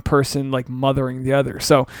one person like mothering the other.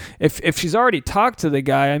 So if she's already talked to the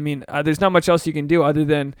guy, I mean, there's not much else you can do other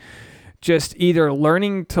than just either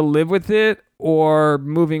learning to live with it or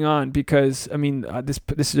moving on, because I mean, this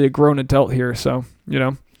is a grown adult here. So,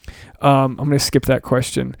 I'm going to skip that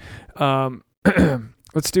question.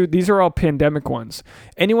 Let's do, these are all pandemic ones.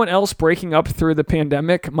 Anyone else breaking up through the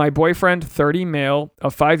pandemic? My boyfriend, 30 male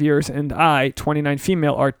of 5 years, and I, 29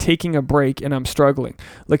 female, are taking a break and I'm struggling.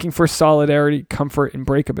 Looking for solidarity, comfort, and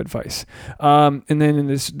breakup advice. And then in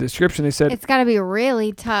this description, they said... It's got to be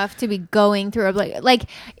really tough to be going through a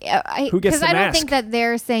who gets the mask? I don't think that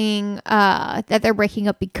they're saying that they're breaking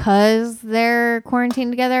up because they're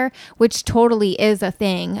quarantined together, which totally is a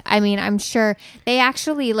thing. I mean, I'm sure they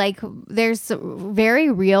actually there's very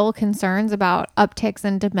real concerns about upticks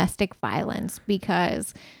in domestic violence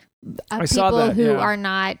because people who are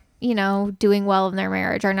not doing well in their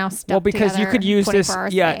marriage are now stuck. Well, because you could use this,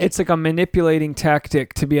 it's like a manipulating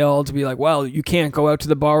tactic to be able to be like, well, you can't go out to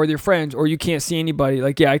the bar with your friends or you can't see anybody.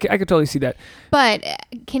 Like, yeah, I could totally see that. But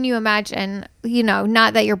can you imagine,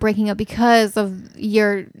 not that you're breaking up because of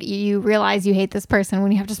you realize you hate this person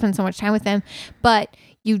when you have to spend so much time with them, but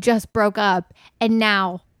you just broke up and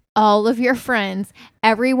now all of your friends,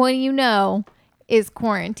 everyone is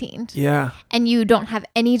quarantined. Yeah. And you don't have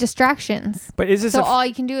any distractions. But is this all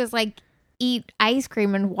you can do is eat ice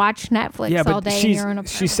cream and watch Netflix all day in your own apartment.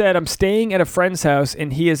 She said, I'm staying at a friend's house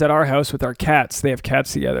and he is at our house with our cats. They have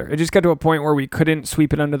cats together. It just got to a point where we couldn't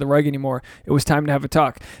sweep it under the rug anymore. It was time to have a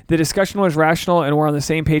talk. The discussion was rational and we're on the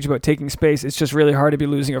same page about taking space. It's just really hard to be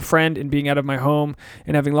losing a friend and being out of my home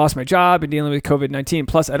and having lost my job and dealing with COVID-19.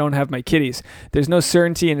 Plus, I don't have my kitties. There's no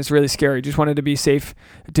certainty and it's really scary. Just wanted to be safe,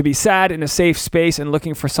 to be sad in a safe space and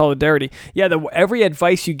looking for solidarity. Yeah, every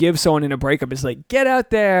advice you give someone in a breakup is like, get out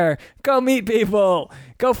there, go meet people,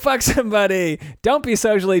 go fuck somebody, don't be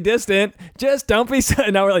socially distant, just don't be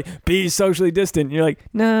now we're like, be socially distant, and you're like,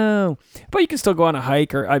 no, but you can still go on a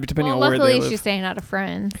hike or depending on where they live. Luckily she's staying out of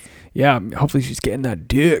friends. Yeah, hopefully she's getting that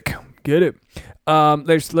dick. Get it.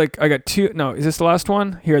 There's like, I got two. No, is this the last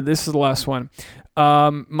one? Here, this is the last one.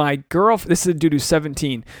 This is a dude who's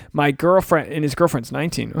 17. My girlfriend, and his girlfriend's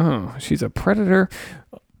 19. Oh, she's a predator.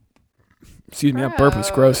 Excuse me, that burp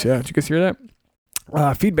was gross. Yeah, did you guys hear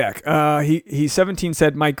that? Feedback. He's 17,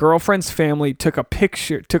 said, my girlfriend's family took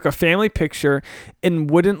a family picture and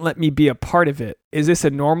wouldn't let me be a part of it. Is this a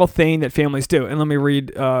normal thing that families do? And let me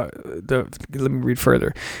read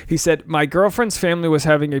further. He said, my girlfriend's family was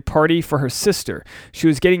having a party for her sister. She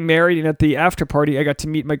was getting married, and at the after party, I got to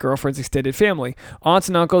meet my girlfriend's extended family, aunts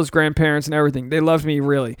and uncles, grandparents, and everything. They loved me,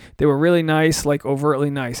 really. They were really nice, like overtly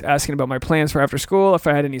nice, asking about my plans for after school, if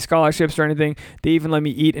I had any scholarships or anything. They even let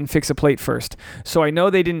me eat and fix a plate first. So I know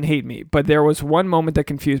they didn't hate me, but there was one moment that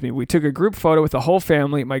confused me. We took a group photo with the whole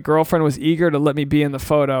family. My girlfriend was eager to let me be in the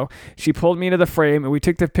photo. She pulled me into the frame and we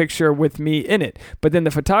took the picture with me in it. But then the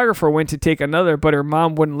photographer went to take another, but her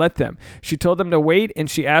mom wouldn't let them. She told them to wait and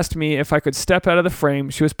she asked me if I could step out of the frame.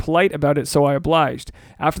 She was polite about it, so I obliged.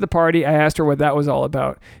 After the party, I asked her what that was all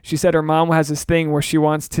about. She said her mom has this thing where she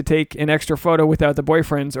wants to take an extra photo without the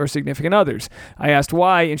boyfriends or significant others. I asked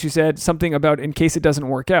why, and she said something about in case it doesn't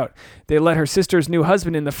work out. They let her sister's new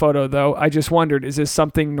husband in the photo, though. I just wondered, is this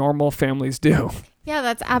something normal families do? Yeah,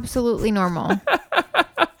 that's absolutely normal.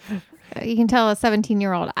 You can tell a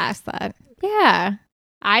 17-year-old asked that. Yeah.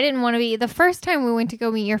 I didn't want to be. The first time we went to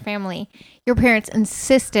go meet your family, your parents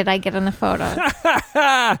insisted I get in the photo.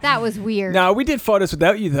 That was weird. No, we did photos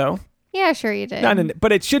without you, though. Yeah, sure you did.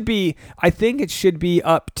 But it should be, I think it should be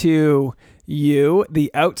up to you,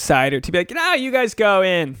 the outsider, to be like, no, you guys go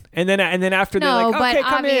in. And then after they're like, okay,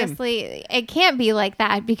 come in. Obviously, it can't be like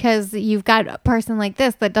that because you've got a person like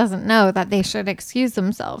this that doesn't know that they should excuse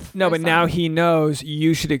themselves. No, but now he knows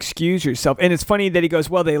you should excuse yourself. And it's funny that he goes,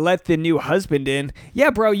 well, they let the new husband in. Yeah,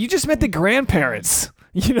 bro, you just met the grandparents.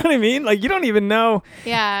 You know what I mean? Like, you don't even know.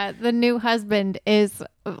 Yeah, the new husband is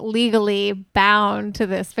legally bound to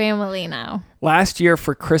this family now. Last year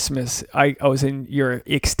for Christmas, I was in your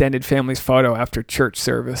extended family's photo after church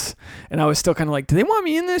service. And I was still kind of like, do they want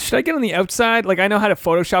me in this? Should I get on the outside? Like, I know how to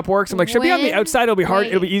Photoshop works. I'm like, should I be on the outside? It'll be hard.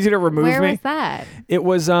 It'll be easy to remove me. Where was that? It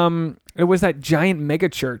was that giant mega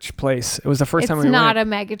church place. It was the first time we went. It's not a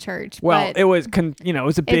mega church. Well, it was, it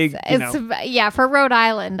was a big, yeah, for Rhode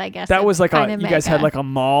Island, I guess. That was like you guys had like a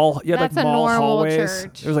mall. You had That's like mall a normal hallways.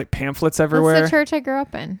 Church. There was like pamphlets everywhere. That's the church I grew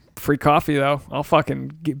up in. Free coffee though.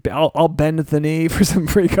 I'll bend the knee for some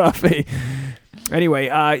free coffee. Anyway,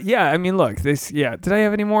 I mean, look, did I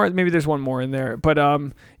have any more? Maybe there's one more in there. But,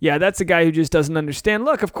 that's a guy who just doesn't understand.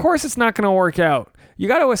 Look, of course it's not going to work out. You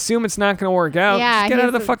got to assume it's not going to work out. Yeah, just get out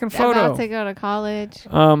of the fucking photo. About to go to college.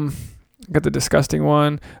 Got the disgusting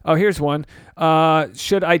one. Oh, here's one.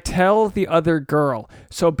 Should I tell the other girl?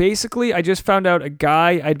 So basically, I just found out a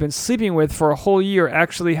guy I'd been sleeping with for a whole year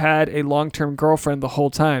actually had a long-term girlfriend the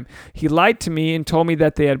whole time. He lied to me and told me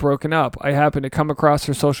that they had broken up. I happened to come across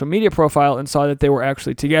her social media profile and saw that they were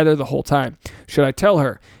actually together the whole time. Should I tell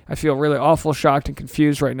her? I feel really awful, shocked, and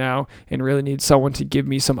confused right now and really need someone to give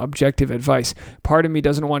me some objective advice. Part of me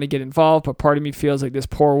doesn't want to get involved, but part of me feels like this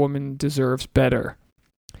poor woman deserves better.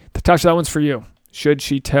 Tasha, that one's for you. Should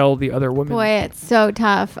she tell the other woman? Boy, it's so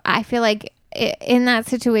tough. I feel like in that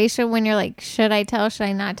situation when you're like, should I tell, should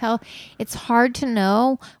I not tell? It's hard to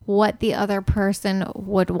know what the other person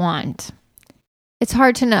would want. It's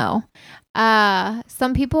hard to know.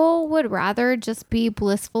 Some people would rather just be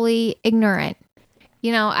blissfully ignorant.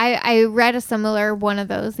 You know, I read a similar one of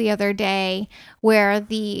those the other day where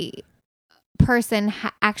the person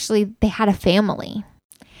they had a family.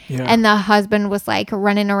 Yeah. And the husband was like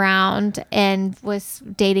running around and was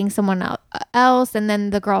dating someone else. And then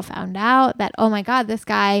the girl found out that, oh my God, this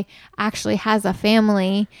guy actually has a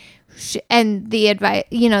family. And the advice,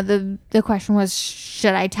 the question was,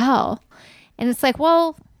 should I tell? And it's like,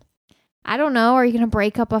 well, I don't know. Are you going to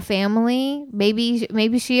break up a family? Maybe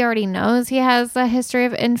she already knows he has a history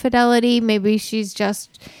of infidelity. Maybe she's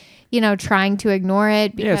just, trying to ignore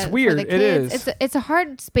it. Because it's weird. For the kids, it is. It's a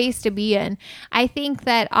hard space to be in. I think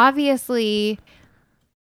that obviously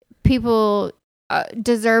people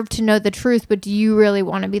deserve to know the truth, but do you really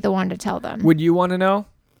want to be the one to tell them? Would you want to know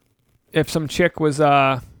if some chick was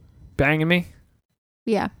banging me?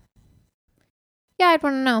 Yeah. Yeah, I'd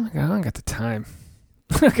want to know. I don't got the time.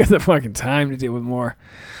 I don't got the fucking time to deal with more.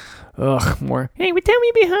 More. Hey, what time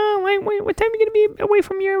you be home? What time you gonna be away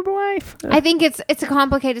from your wife? I think it's a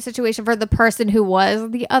complicated situation for the person who was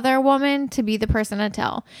the other woman to be the person to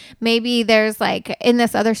tell. Maybe there's like in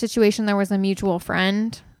this other situation there was a mutual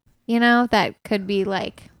friend, that could be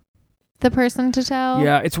like the person to tell.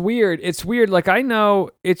 Yeah, it's weird. It's weird. Like I know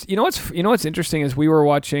it's what's interesting is we were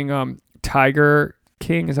watching Tiger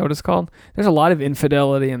King, is that what it's called? There's a lot of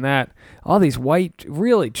infidelity in that. All these white,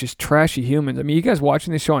 really just trashy humans. I mean, you guys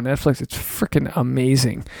watching this show on Netflix, it's freaking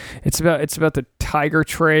amazing. It's about the tiger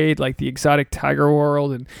trade, like the exotic tiger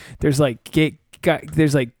world, and there's like gay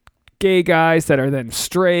guys that are then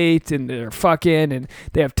straight and they're fucking and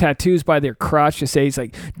they have tattoos by their crotch to say it's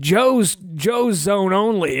like Joe's zone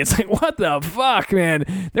only. It's like, what the fuck,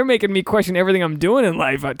 man? They're making me question everything I'm doing in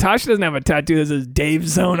life. Tasha doesn't have a tattoo that says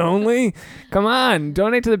Dave's zone only. Come on,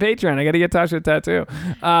 donate to the Patreon. I got to get Tasha a tattoo.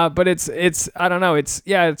 But it's I don't know.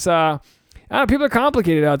 People are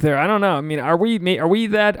complicated out there. I don't know. I mean, are we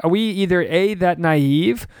either A, that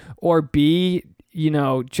naive, or B,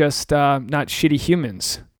 just not shitty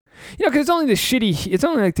humans? Because it's only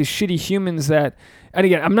like the shitty humans that, and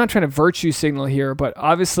again, I'm not trying to virtue signal here, but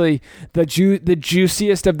obviously the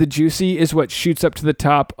juiciest of the juicy is what shoots up to the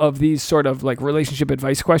top of these sort of like relationship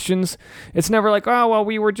advice questions. It's never like, oh, well,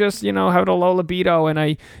 we were just, having a low libido and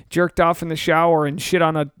I jerked off in the shower and shit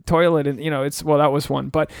on a toilet. And, that was one,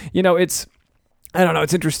 but I don't know.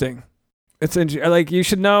 It's interesting. It's like you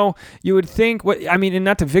should know, you would think and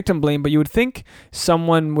not to victim blame, but you would think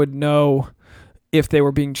someone would know if they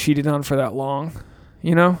were being cheated on for that long,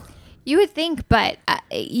 You would think, but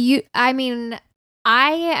I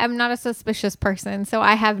am not a suspicious person, so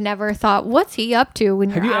I have never thought, what's he up to when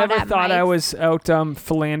you're out at Have you ever thought I was out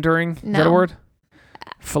philandering? No. Is that a word?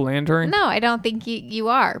 Philandering? No, I don't think you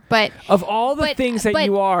are. But of all the things that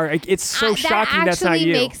you are, it's so shocking that's not you.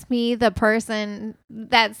 That actually makes me the person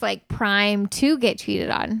that's like primed to get cheated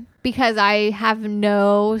on. Because I have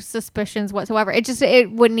no suspicions whatsoever.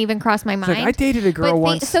 It wouldn't even cross my mind. Like I dated a girl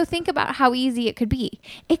once. So think about how easy it could be.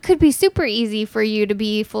 It could be super easy for you to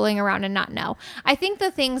be fooling around and not know. I think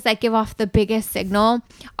the things that give off the biggest signal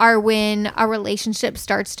are when a relationship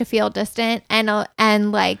starts to feel distant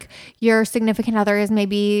and like your significant other is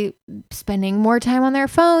maybe spending more time on their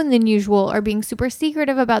phone than usual or being super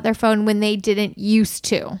secretive about their phone when they didn't used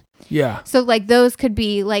to. Yeah. So like those could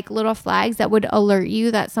be like little flags that would alert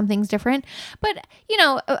you that something's different. But,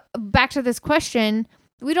 back to this question,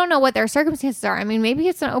 we don't know what their circumstances are. I mean, maybe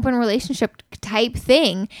it's an open relationship type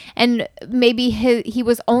thing. And maybe he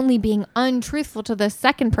was only being untruthful to the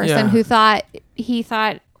second person who he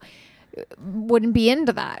thought wouldn't be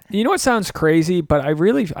into that. You know what sounds crazy, but I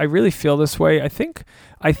really feel this way. I think,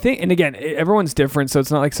 and again, everyone's different, so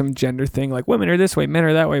it's not like some gender thing, like women are this way, men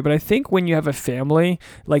are that way. But I think when you have a family,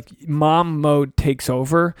 like mom mode takes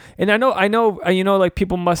over. And I know, like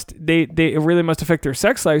people it really must affect their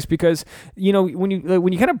sex lives because, when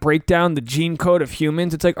you kind of break down the gene code of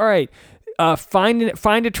humans, it's like, all right,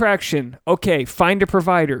 find attraction. Okay. Find a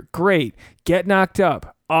provider. Great. Get knocked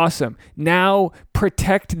up. Awesome. Now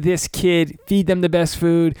protect this kid, feed them the best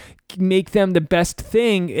food, make them the best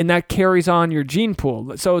thing, and that carries on your gene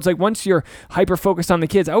pool. So it's like once you're hyper focused on the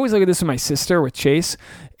kids, I always look at this with my sister, with Chase,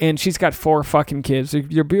 and she's got 4 fucking kids.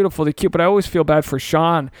 They're beautiful, they're cute, but I always feel bad for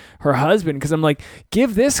Sean, her husband, because I'm like,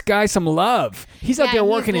 give this guy some love. He's out there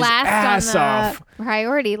working his ass off.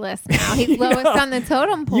 Priority list now. He's lowest on the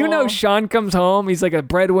totem pole. Sean comes home, he's like a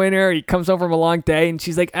breadwinner, he comes home from a long day, and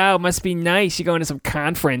she's like, oh, it must be nice, you're going to some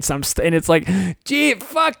conference, and it's like, gee,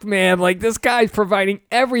 fuck, man, like this guy's providing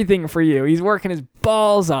everything for you. He's working his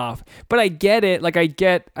balls off. But I get it. Like I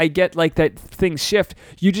get like that things shift.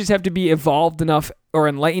 You just have to be evolved enough or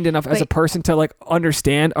enlightened enough as a person to like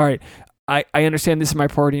understand, all right, I understand this is my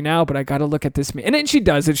priority now, but I got to look at this. And then she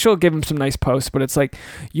does it. She'll give him some nice posts, but it's like,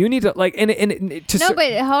 you need to like, but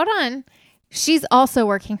hold on. She's also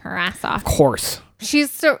working her ass off. Of course.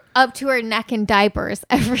 She's up to her neck in diapers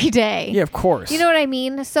every day. Yeah, of course. You know what I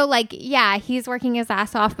mean? So, like, yeah, he's working his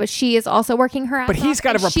ass off, but she is also working her ass off. But he's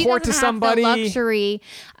got to report to somebody. She doesn't have the luxury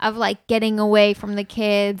of, like, getting away from the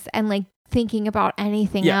kids and, like, thinking about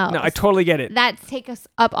anything else. No, I totally get it. That takes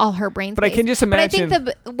up all her brain space. But I can just imagine. But I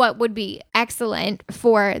think what would be excellent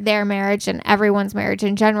for their marriage and everyone's marriage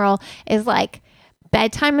in general is, like,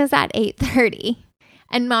 bedtime is at 8:30.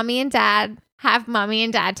 and mommy and dad have mommy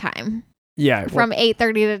and dad time. Yeah. From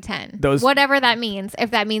 8:30 to 10. Whatever that means.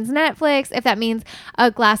 If that means Netflix, if that means a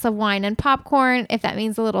glass of wine and popcorn, if that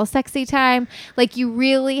means a little sexy time, like you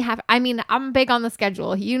really have. I mean, I'm big on the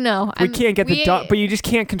schedule. You know, we can't get the dog, but you just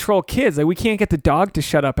can't control kids. Like we can't get the dog to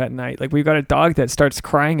shut up at night. Like we've got a dog that starts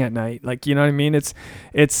crying at night. Like, you know what I mean?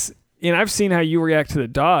 It's. You know, I've seen how you react to the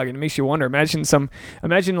dog, and it makes you wonder. Imagine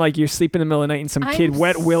like you're sleeping in the middle of the night and some kid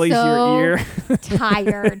wet willies your ear.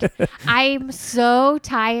 Tired. I'm so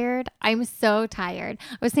tired. I was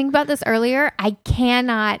thinking about this earlier. I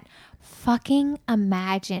cannot fucking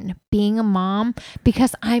imagine being a mom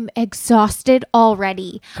because I'm exhausted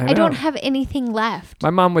already. I don't have anything left. My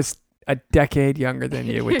mom was a decade younger than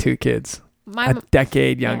you with 2 kids. A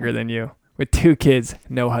decade younger than you with 2 kids,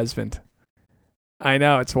 no husband. I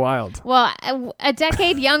know, it's wild. Well, a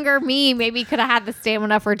decade younger me maybe could have had the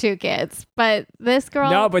stamina for 2 kids, but this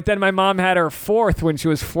girl... No, but then my mom had her 4th when she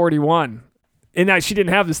was 41. And now she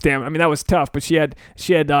didn't have the stamina. I mean, that was tough, but she had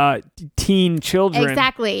teen children.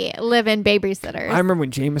 Exactly. Live-in babysitters. I remember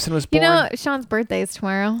when Jameson was born. You know, Sean's birthday is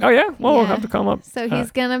tomorrow. Oh, yeah? Well, we'll have to come up. So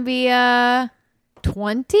he's going to be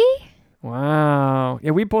 20? Wow.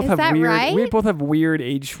 Yeah, we both have weird. Right? We both have weird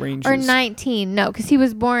age ranges. Or 19. No, because he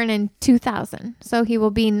was born in 2000, so he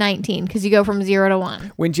will be 19 because you go from 0 to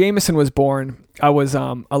 1. When Jameson was born, I was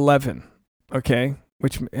 11. Okay,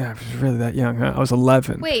 which I was really that young. Huh? I was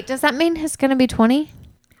 11. Wait, does that mean he's gonna be 20?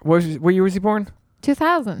 What year was he born?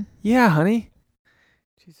 2000. Yeah, honey.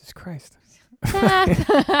 Jesus Christ.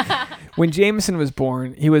 When Jameson was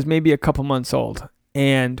born, he was maybe a couple months old.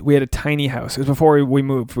 And we had a tiny house. It was before we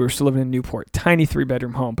moved. We were still living in Newport. Tiny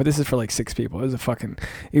 3-bedroom home. But this is for like 6 people. It was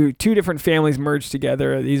 2 different families merged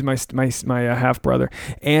together. He's my half brother.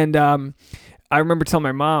 And I remember telling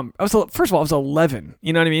my mom, first of all, I was 11.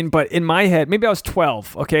 You know what I mean? But in my head, maybe I was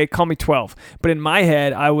 12. Okay, call me 12. But in my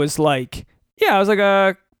head, I was like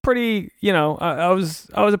a pretty, you know, I was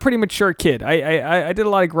a pretty mature kid. I did a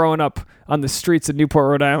lot of growing up on the streets of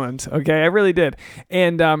Newport, Rhode Island. Okay, I really did.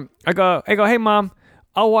 And I go, hey mom,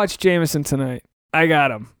 I'll watch Jameson tonight. I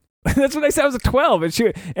got him. That's what I said. I was 12,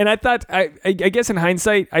 and I thought, I guess in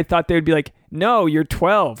hindsight, I thought they would be like, no, you're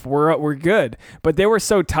 12. We're good. But they were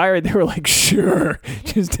so tired. They were like, sure,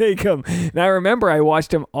 just take him. And I remember I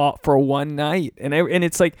watched him all for one night, and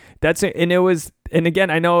it's like that's it. And it was. And again,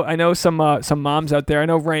 I know some moms out there. I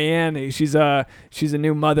know Rayanne. She's a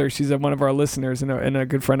new mother. She's one of our listeners and a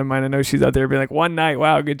good friend of mine. I know she's out there being like, one night,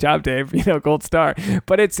 wow, good job, Dave. You know, gold star.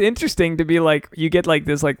 But it's interesting to be like, you get like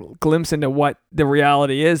this like glimpse into what the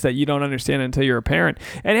reality is that you don't understand until you're a parent.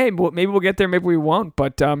 And hey, maybe we'll get there, maybe we won't.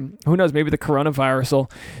 But who knows? Maybe the coronavirus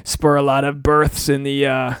will spur a lot of births in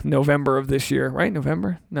the November of this year, right?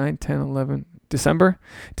 November 9, 10, 11, December.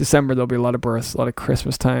 There'll be a lot of births, a lot of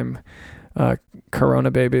Christmas time. Corona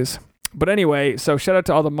babies. But anyway, so shout out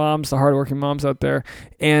to all the moms, the hardworking moms out there.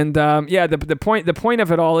 And the point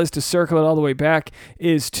of it all is to circle it all the way back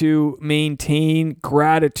is to maintain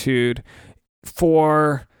gratitude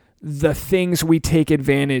for the things we take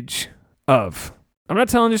advantage of. I'm not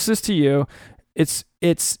telling just this to you. It's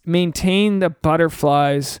maintain the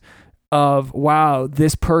butterflies of, wow,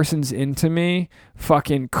 this person's into me.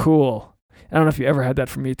 Fucking cool. I don't know if you ever had that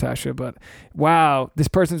from me, Tasha, but wow, this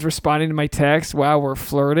person's responding to my text. Wow, we're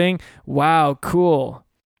flirting. Wow, cool.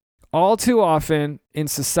 All too often in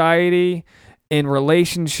society, in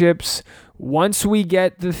relationships, once we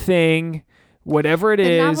get the thing, whatever it is,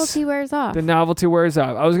 the novelty wears off. The novelty wears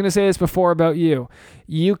off. I was going to say this before about you.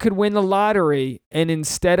 You could win the lottery, and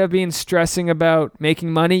instead of stressing about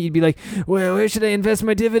making money, you'd be like, well, where should I invest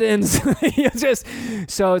my dividends?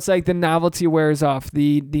 So it's like the novelty wears off.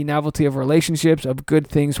 The novelty of relationships, of good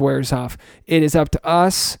things wears off. It is up to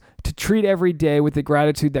us to treat every day with the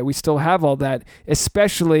gratitude that we still have all that,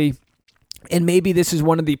 especially, and maybe this is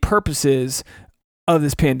one of the purposes of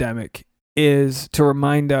this pandemic, is to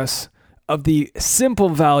remind us of the simple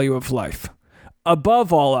value of life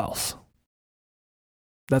above all else.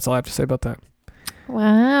 That's all I have to say about that.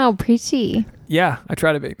 Wow, preachy. Yeah, I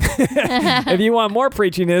try to be. If you want more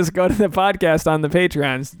preachiness, go to the podcast on the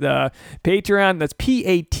Patreons. The Patreon, that's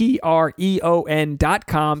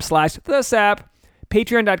patreon.com/thesap.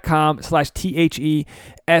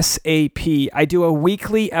 Patreon.com/THESAP. I do a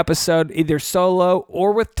weekly episode, either solo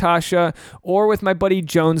or with Tasha or with my buddy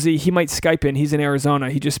Jonesy. He might Skype in. He's in Arizona.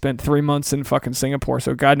 He just spent 3 months in fucking Singapore,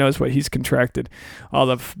 so God knows what he's contracted. All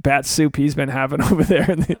the bat soup he's been having over there,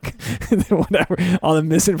 and whatever, all the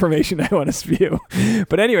misinformation I want to spew.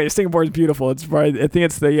 But anyway, Singapore is beautiful. It's probably, I think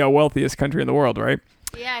it's the wealthiest country in the world, right?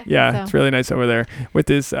 Yeah, I think Yeah, so. it's really nice over there with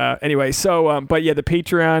this. Anyway, so, but yeah, the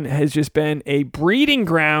Patreon has just been a breeding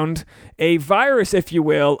ground, a virus, if you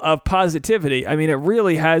will, of positivity. I mean, it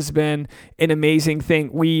really has been an amazing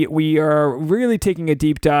thing. We are really taking a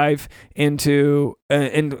deep dive into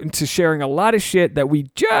sharing a lot of shit that we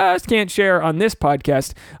just can't share on this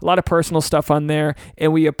podcast. A lot of personal stuff on there,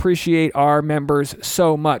 and we appreciate our members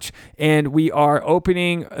so much. And we are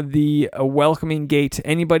opening the welcoming gate to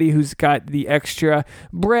anybody who's got the extra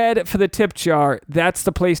bread for the tip jar. That's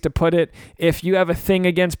the place to put it. If you have a thing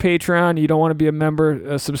against Patreon, you don't want to be a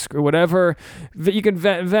member, subscribe, whatever, you can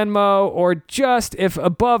Venmo, or just, if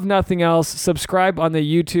above nothing else, subscribe on the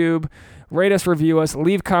YouTube. Rate us, review us,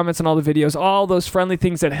 leave comments on all the videos, all those friendly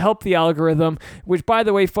things that help the algorithm, which, by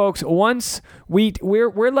the way, folks, once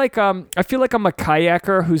we're like, I feel like I'm a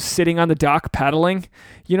kayaker who's sitting on the dock paddling,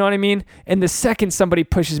 you know what I mean? And the second somebody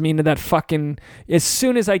pushes me into that fucking, as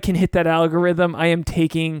soon as I can hit that algorithm, I am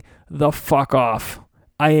taking the fuck off.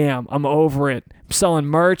 I'm over it. I'm selling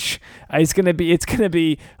merch. It's gonna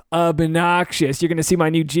be obnoxious. You're going to see my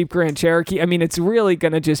new Jeep Grand Cherokee. I mean, it's really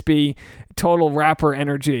going to just be total rapper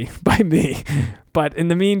energy by me. But in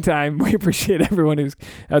the meantime, we appreciate everyone who's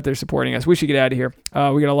out there supporting us. We should get out of here.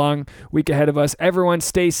 We got a long week ahead of us. Everyone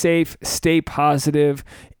stay safe, stay positive.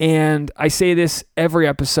 And I say this every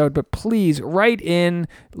episode, but please write in.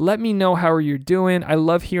 Let me know how you're doing. I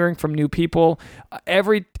love hearing from new people.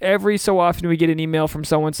 Every so often we get an email from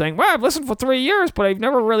someone saying, "Wow, I've listened for 3 years, but I've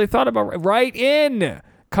never really thought about it." Write in.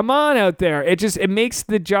 Come on out there. It makes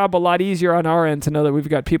the job a lot easier on our end to know that we've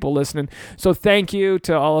got people listening. So thank you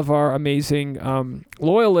to all of our amazing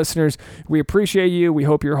loyal listeners. We appreciate you. We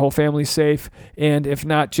hope your whole family's safe. And if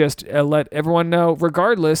not, just let everyone know,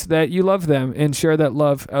 regardless, that you love them and share that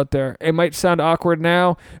love out there. It might sound awkward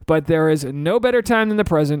now, but there is no better time than the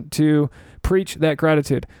present to preach that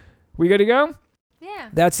gratitude. We good to go? Yeah.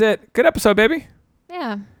 That's it. Good episode, baby.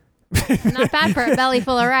 Yeah. Not bad for a belly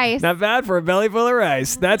full of rice. Not bad for a belly full of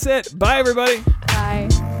rice. That's it. Bye, everybody. Bye.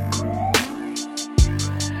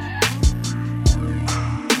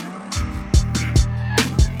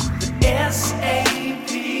 S-A